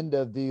the end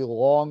of the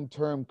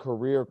long-term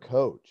career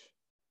coach.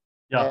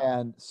 Yeah.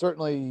 And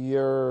certainly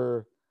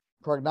your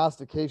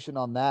prognostication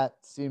on that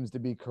seems to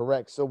be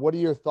correct. So what are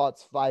your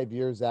thoughts 5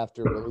 years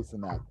after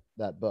releasing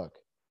that book?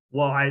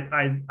 Well,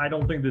 I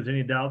don't think there's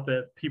any doubt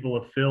that people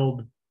have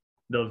filled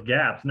those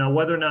gaps. Now,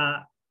 whether or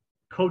not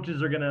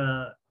coaches are going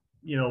to,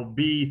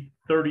 be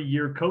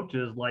 30-year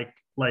coaches like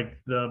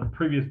the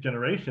previous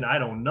generation, I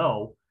don't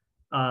know.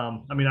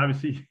 I mean,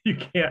 obviously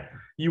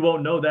you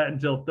won't know that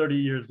until 30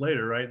 years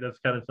later, right? That's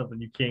kind of something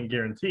you can't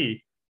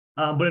guarantee.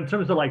 But in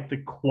terms of like the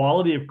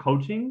quality of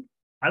coaching,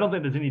 I don't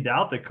think there's any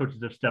doubt that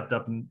coaches have stepped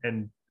up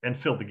and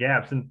filled the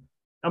gaps. And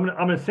I'm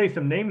gonna say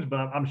some names, but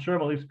I'm sure I'm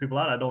gonna leave some people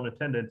out. I don't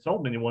intend to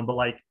insult anyone, but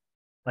like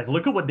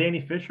look at what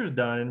Danny Fisher's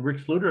done and Rick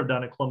Sluter have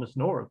done at Columbus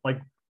North. Like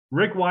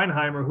Rick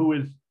Weinheimer, who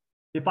is,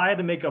 if I had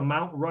to make a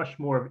Mount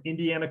Rushmore of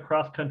Indiana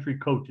cross country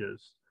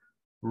coaches,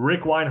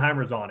 Rick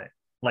Weinheimer's on it.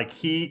 Like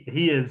he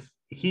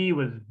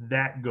was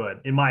that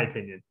good, in my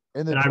opinion.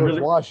 In the George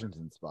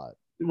Washington spot.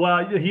 Well,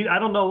 I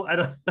don't know.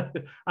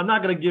 I'm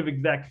not going to give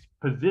exact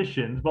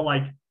positions, but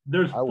like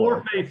there's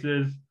 4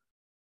 faces.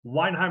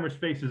 Weinheimer's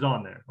face is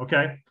on there.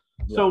 Okay.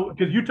 Yeah. So,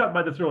 because you talked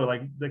about this earlier,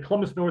 like the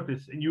Columbus North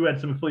is, and you had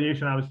some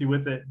affiliation obviously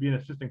with it, being an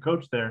assistant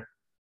coach there.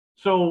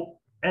 So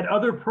at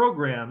other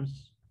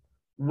programs,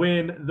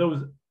 when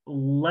those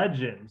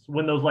legends,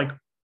 when those like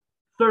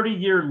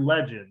 30-year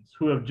legends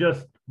who have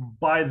just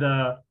by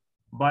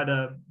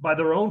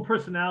their own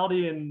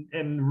personality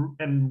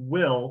and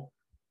will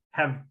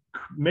have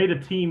made a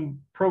team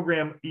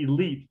program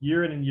elite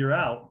year in and year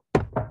out.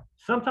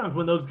 Sometimes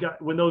when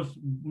those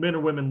men or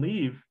women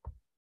leave,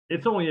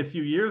 it's only a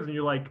few years and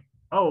you're like,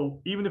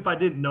 oh, even if I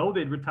didn't know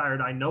they'd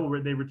retired, I know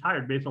where they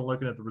retired based on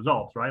looking at the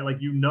results, right? Like,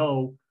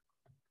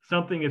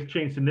 something has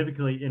changed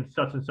significantly in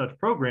such and such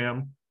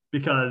program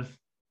because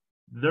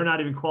they're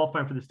not even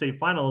qualifying for the state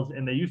finals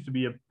and they used to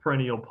be a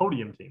perennial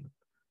podium team.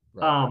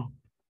 Right.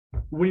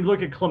 When you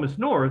look at Columbus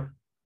North,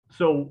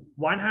 so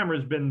Weinheimer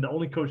has been the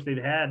only coach they've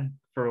had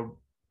for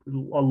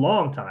a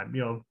long time,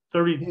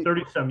 30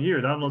 some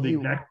years. I don't know the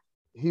exact.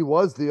 He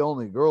was the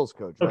only girls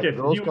coach. Right? Okay,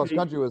 girls cross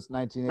country was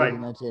 1980, right.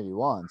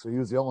 1981. So he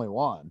was the only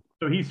one.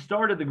 So he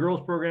started the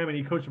girls program and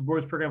he coached the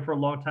boys program for a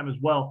long time as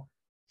well.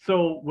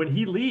 So when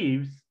he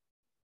leaves,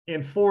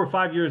 and 4 or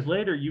 5 years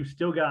later, you've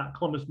still got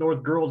Columbus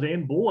North girls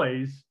and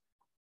boys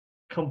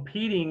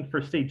competing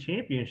for state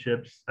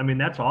championships. I mean,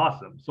 that's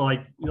awesome. So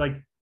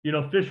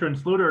Fisher and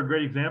Sluter are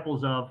great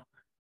examples of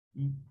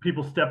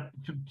people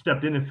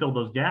stepped in and filled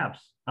those gaps.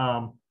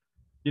 I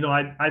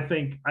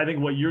think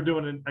what you're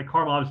doing at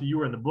Carmel, obviously you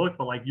were in the book,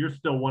 but like you're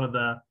still one of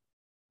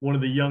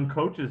the young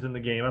coaches in the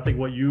game. I think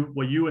what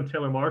you and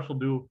Taylor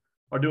Marshall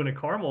are doing at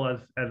Carmel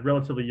as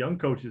relatively young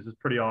coaches is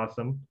pretty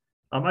awesome.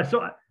 I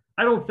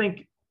don't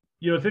think,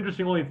 it's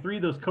interesting. Only 3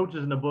 of those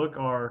coaches in the book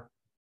are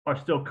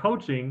still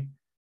coaching.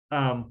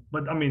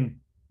 But I mean,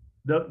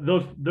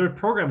 their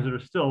programs that are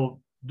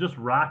still just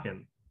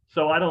rocking.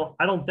 So I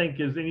don't think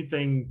there's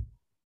anything.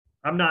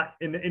 I'm not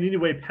in any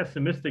way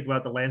pessimistic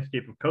about the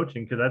landscape of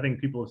coaching because I think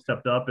people have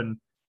stepped up and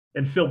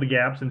filled the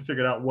gaps and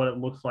figured out what it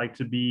looks like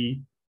to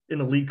be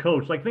an elite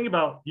coach. Like think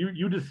about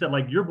you just said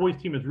like your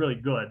boys team is really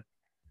good,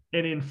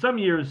 and in some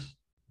years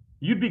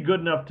you'd be good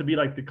enough to be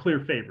like the clear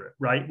favorite,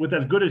 right? With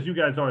as good as you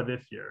guys are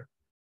this year.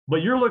 But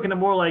you're looking at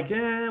more like,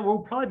 we'll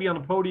probably be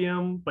on the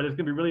podium, but it's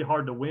going to be really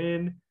hard to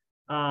win.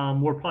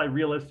 We're probably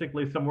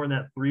realistically somewhere in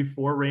that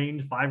 3-4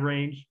 range, 5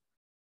 range.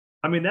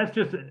 I mean, that's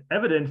just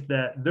evidence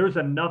that there's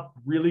enough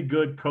really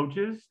good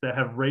coaches that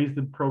have raised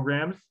the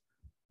programs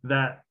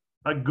that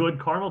a good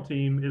Cardinal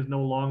team is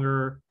no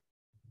longer,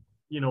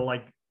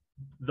 like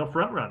the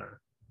front runner.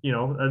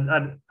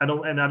 I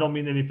don't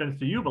mean any offense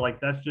to you, but like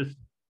that's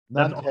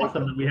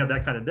awesome that we have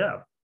that kind of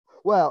depth.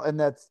 Well, and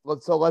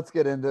let's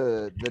get into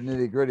the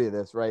nitty gritty of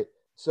this, right?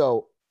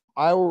 So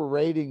our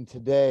rating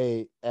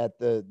today at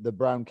the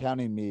Brown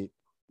County meet,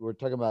 we're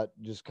talking about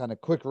just kind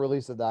of quick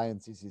release of the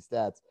INCC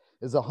stats,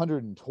 is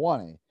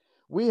 120.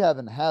 We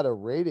haven't had a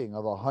rating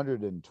of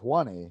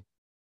 120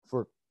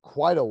 for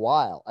quite a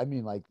while. I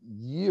mean, like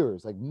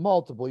years, like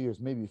multiple years,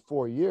 maybe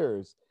 4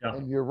 years. Yeah.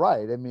 And you're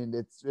right. I mean,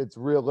 it's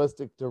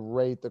realistic to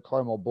rate the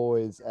Carmel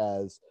boys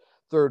as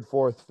 3rd,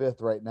 4th,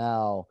 5th right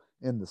now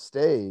in the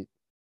state.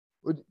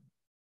 Do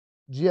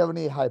you have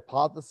any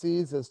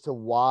hypotheses as to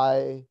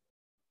why,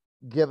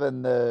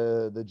 given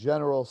the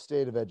general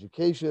state of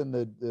education,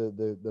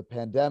 the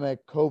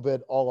pandemic,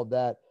 COVID, all of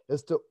that,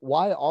 as to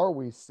why are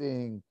we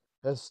seeing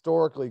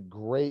historically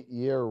great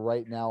year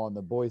right now on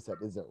the boys set?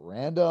 Is it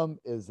random?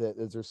 Is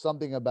there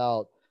something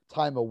about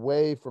time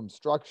away from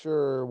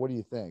structure? What do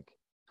you think?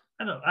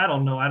 I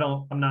don't know.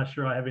 I'm not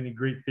sure I have any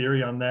great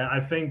theory on that. I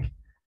think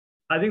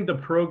the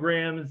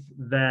programs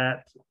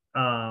that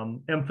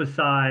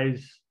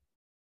emphasize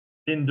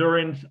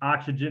endurance,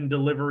 oxygen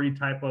delivery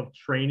type of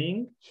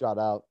training. Shout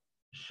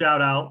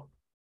out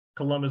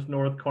Columbus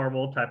North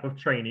Carmel type of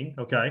training.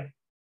 Okay.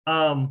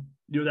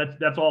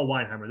 That's all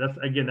Weinheimer.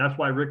 That's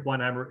why Rick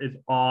Weinheimer is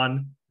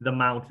on the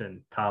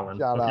mountain, Colin.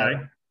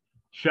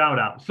 Shout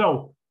out.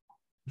 So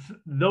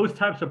those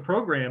types of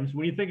programs,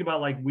 when you think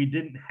about like we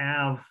didn't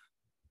have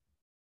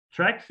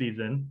track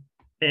season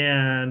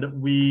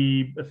and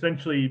we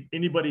essentially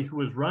anybody who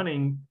was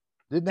running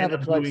didn't have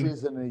a track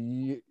season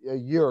a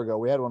year ago.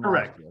 We had one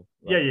correct. Last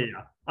year. Right?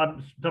 Yeah.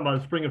 I'm talking about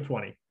the spring of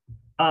 20.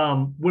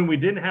 When we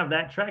didn't have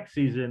that track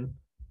season,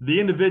 the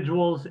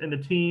individuals and the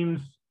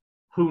teams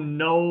who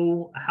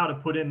know how to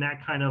put in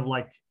that kind of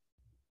like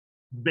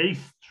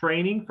base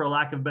training, for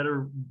lack of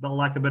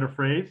a better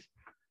phrase,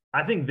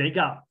 I think they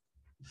got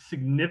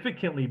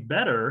significantly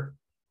better.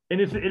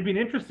 And it'd be an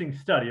interesting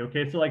study.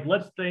 Okay, so like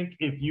let's think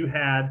if you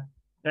had,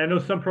 and I know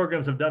some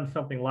programs have done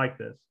something like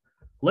this.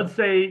 Let's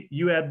say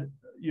you had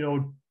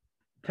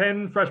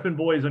 10 freshman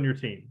boys on your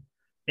team.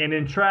 And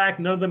in track,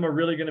 none of them are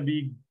really going to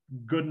be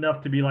good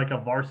enough to be like a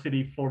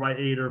varsity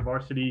 4x8 or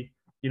varsity,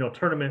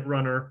 tournament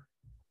runner.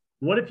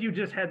 What if you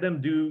just had them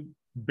do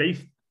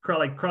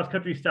like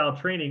cross-country style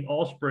training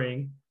all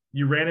spring?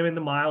 You ran them in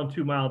the mile,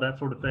 2 mile, that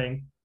sort of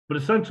thing. But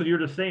essentially you're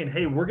just saying,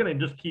 hey, we're going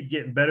to just keep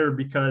getting better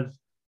because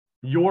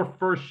your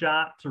first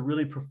shot to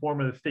really perform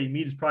at the state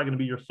meet is probably going to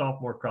be your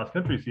sophomore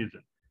cross-country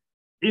season.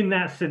 In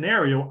that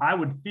scenario, I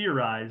would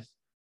theorize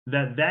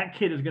that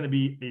kid is going to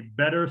be a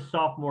better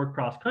sophomore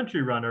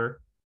cross-country runner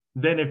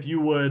than if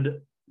you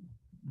would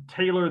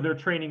tailor their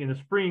training in the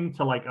spring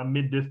to like a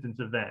mid-distance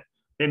event.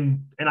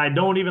 And I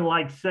don't even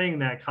like saying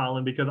that,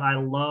 Colin, because I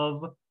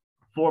love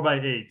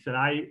 4x8s. And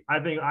I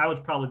think I was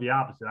probably the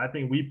opposite. I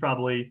think we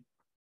probably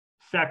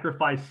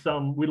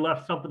we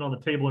left something on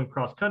the table in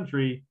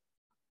cross-country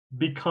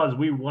because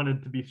we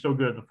wanted to be so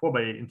good at the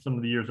 4x8 in some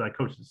of the years I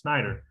coached at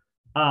Snyder.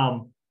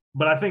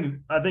 But I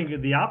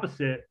think the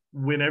opposite,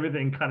 when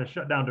everything kind of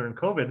shut down during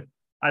COVID,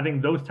 I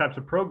think those types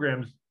of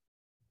programs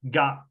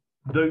got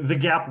the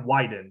gap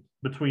widened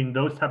between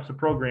those types of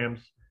programs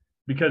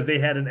because they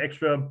had an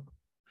extra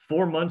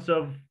 4 months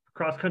of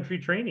cross-country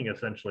training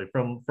essentially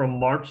from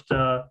March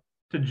to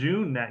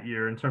June that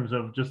year in terms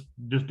of just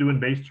doing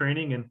base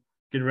training and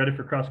getting ready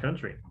for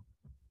cross-country.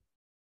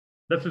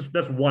 That's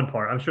one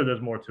part. I'm sure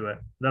there's more to it.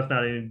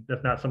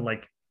 That's not some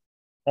like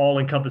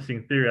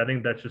all-encompassing theory. I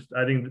think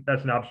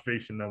that's an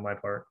observation on my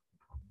part.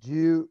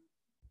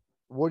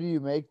 What do you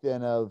make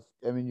then of,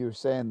 I mean, you're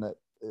saying that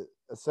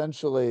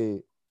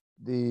essentially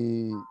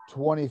the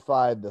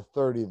 25 to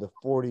 30, the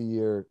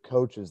 40-year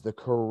coaches, the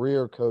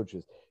career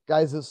coaches,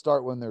 guys that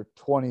start when they're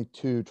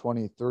 22,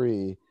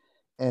 23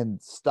 and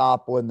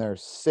stop when they're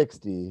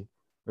 60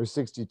 or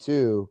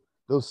 62,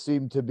 those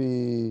seem to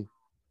be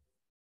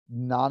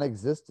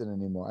non-existent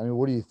anymore. I mean,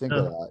 what do you think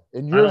of that?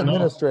 And you're an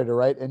administrator,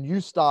 right? And you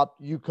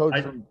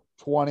coached from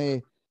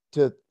 20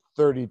 to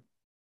 30,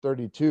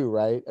 32,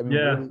 right? I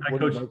mean, what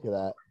do you make of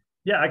that?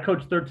 Yeah, I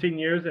coached 13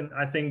 years, and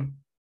I think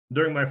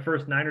during my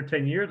first 9 or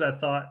 10 years, I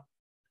thought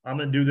I'm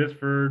going to do this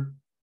for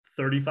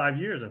 35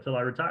 years until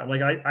I retire.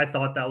 Like I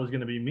thought that was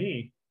going to be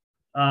me.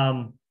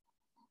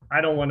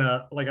 I don't want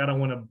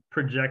to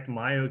project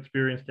my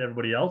experience to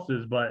everybody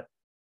else's, but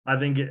I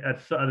think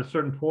at a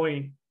certain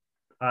point,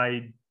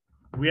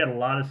 we had a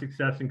lot of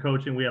success in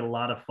coaching. We had a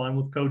lot of fun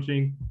with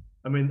coaching.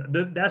 I mean,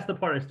 that's the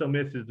part I still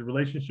miss is the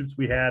relationships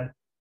we had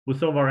with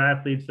some of our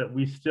athletes that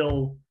we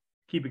still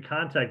keep in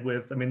contact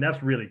with. I mean,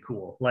 that's really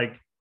cool. Like,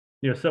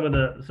 some of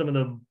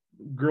the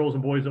girls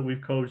and boys that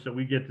we've coached that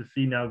we get to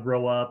see now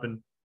grow up and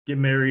get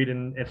married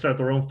and start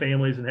their own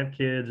families and have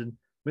kids. And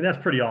I mean,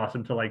 that's pretty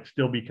awesome to like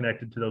still be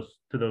connected to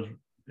those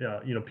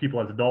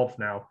people as adults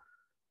now.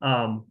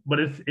 But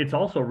it's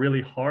also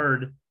really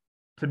hard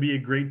to be a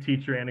great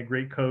teacher and a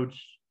great coach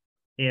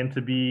and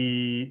to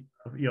be,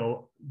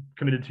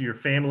 committed to your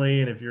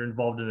family. And if you're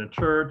involved in a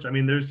church, I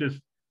mean,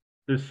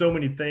 there's so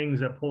many things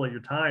that pull at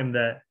your time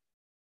that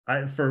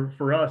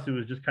for us, it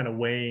was just kind of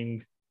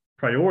weighing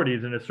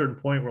priorities. And at a certain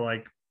point, we're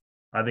like,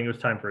 I think it was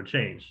time for a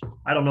change.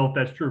 I don't know if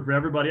that's true for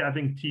everybody. I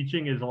think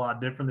teaching is a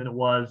lot different than it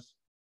was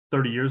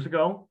 30 years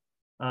ago.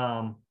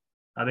 I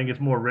think it's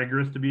more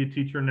rigorous to be a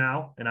teacher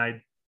now. And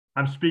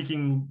I'm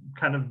speaking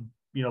kind of,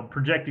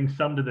 projecting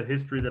some to the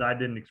history that I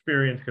didn't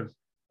experience because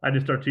I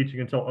didn't start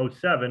teaching until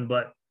 2007.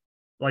 But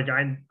like,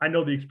 I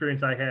know the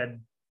experience I had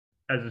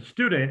as a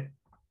student,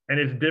 and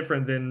it's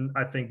different than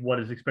I think what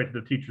is expected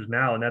of teachers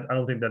now. And I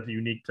don't think that's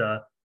unique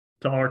to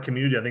our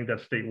community. I think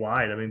that's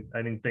statewide. I mean,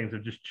 I think things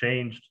have just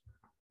changed.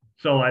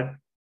 So I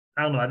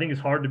don't know. I think it's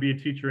hard to be a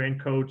teacher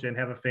and coach and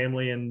have a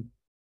family and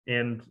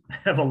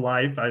have a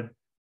life.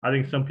 I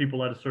think some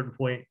people at a certain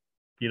point,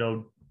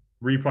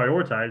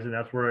 reprioritize, and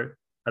that's where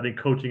I think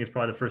coaching is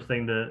probably the first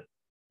thing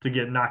to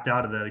get knocked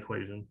out of that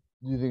equation.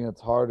 Do you think it's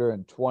harder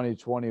in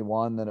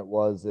 2021 than it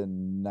was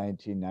in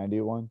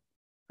 1991?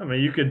 I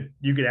mean, you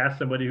could ask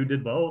somebody who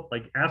did both.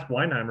 Like, ask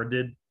Weinheimer,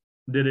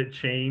 did it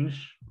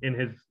change in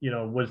his,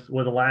 was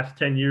the last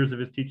 10 years of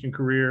his teaching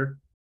career,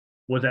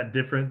 was that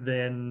different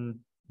than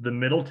the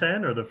middle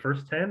 10 or the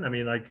first 10? I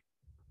mean, like,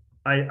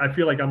 I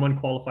feel like I'm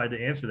unqualified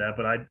to answer that,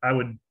 but I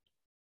would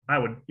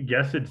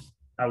guess it's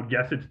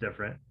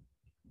different.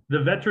 The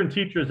veteran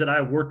teachers that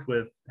I worked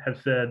with have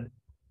said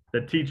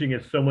that teaching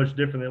is so much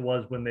different than it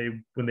was when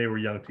they were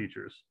young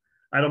teachers.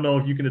 I don't know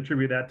if you can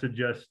attribute that to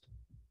just,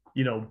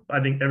 I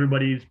think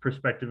everybody's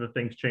perspective of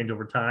things change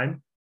over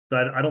time,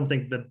 but I don't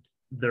think that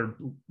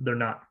they're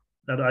not.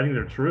 I think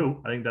they're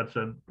true. I think that's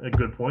a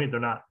good point. They're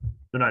not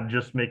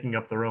just making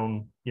up their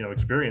own,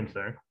 experience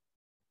there.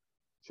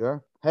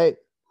 Sure. Hey,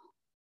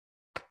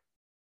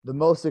 the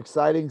most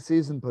exciting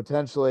season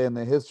potentially in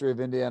the history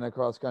of Indiana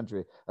cross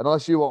country,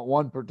 unless you want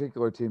one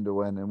particular team to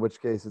win, in which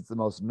case it's the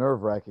most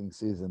nerve-wracking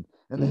season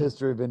in the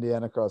history of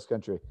Indiana cross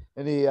country.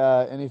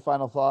 Any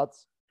final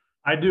thoughts?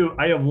 I do.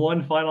 I have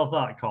one final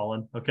thought,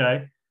 Colin.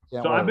 Okay.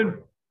 Can't So wait.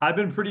 I've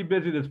been pretty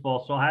busy this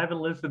fall, so I haven't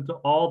listened to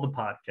all the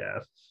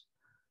podcasts,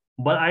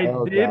 but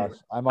Gosh,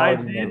 I'm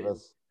already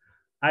nervous.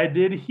 I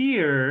did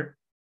hear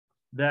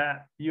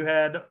that you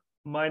had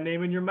my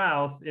name in your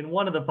mouth in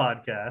one of the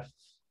podcasts.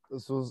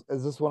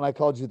 Is this when I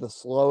called you the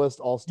slowest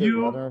all-state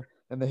runner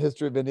in the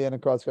history of Indiana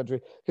cross country?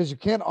 Because you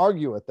can't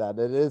argue with that.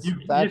 It is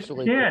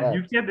factually correct.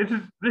 You can't. This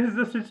is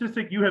a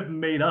statistic you have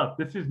made up.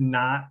 This is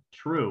not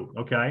true.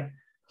 Okay.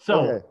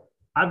 So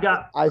okay.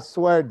 I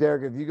swear,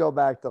 Derek, if you go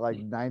back to like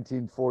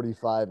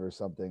 1945 or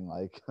something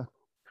like.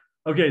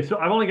 Okay, so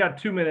I've only got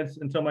 2 minutes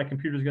until my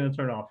computer's going to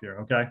turn off here.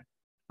 Okay.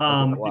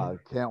 Wow,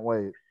 can't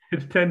wait.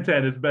 It's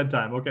 10:10. It's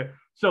bedtime. Okay.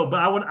 So, but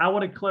I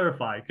want to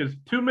clarify because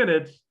 2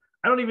 minutes.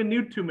 I don't even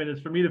need 2 minutes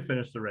for me to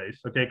finish the race.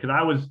 Okay, because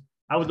I was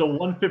a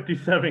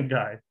 1:57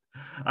 guy.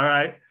 All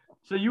right.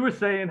 So you were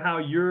saying how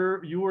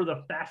you were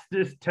the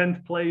fastest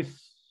 10th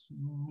place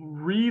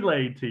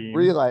relay team.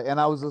 Relay, and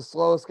I was the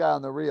slowest guy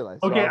on the relay.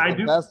 So okay, I was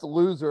the best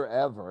loser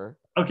ever.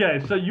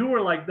 Okay, so you were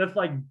like that's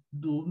like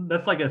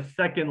a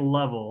second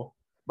level.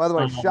 By the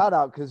way, shout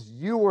out because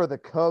you were the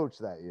coach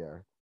that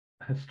year.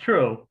 That's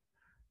true.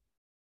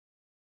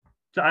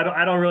 So I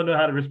don't really know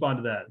how to respond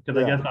to that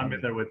because I guess I'm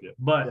in there with you.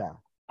 But yeah.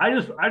 I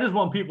just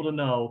want people to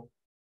know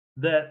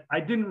that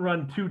I didn't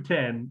run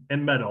 2:10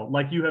 and medal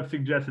like you have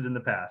suggested in the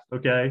past.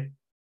 Okay,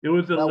 it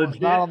was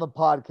legit not on the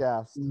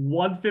podcast.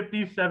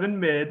 157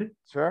 mid.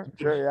 Sure,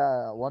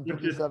 yeah,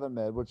 157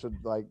 mid, which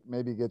would like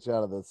maybe get you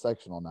out of the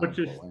sectional now. Which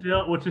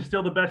is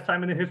still the best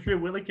time in the history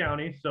of Whitley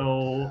County.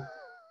 So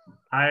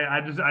I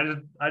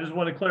just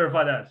want to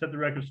clarify that, set the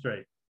record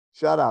straight.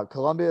 Shout out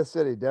Columbia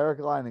City, Derek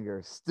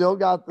Leininger still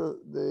got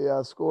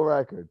the school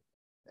record.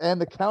 And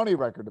the county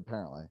record,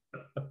 apparently.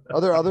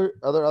 Other,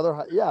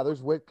 yeah,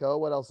 there's Whitco.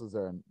 What else is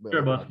there?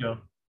 Sure, Busco.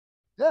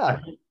 Yeah.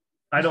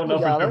 I don't know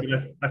for sure,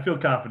 but I feel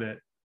confident.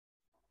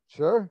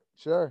 Sure.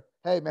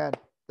 Hey, man,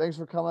 thanks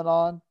for coming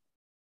on.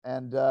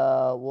 And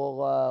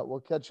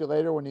we'll catch you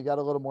later when you got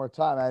a little more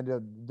time. I know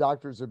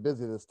doctors are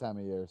busy this time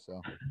of year,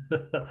 so.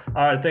 All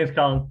right, thanks,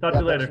 Colin. Talk to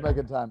you later. Thanks for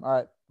making time. All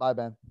right, bye,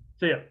 Ben.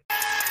 See ya.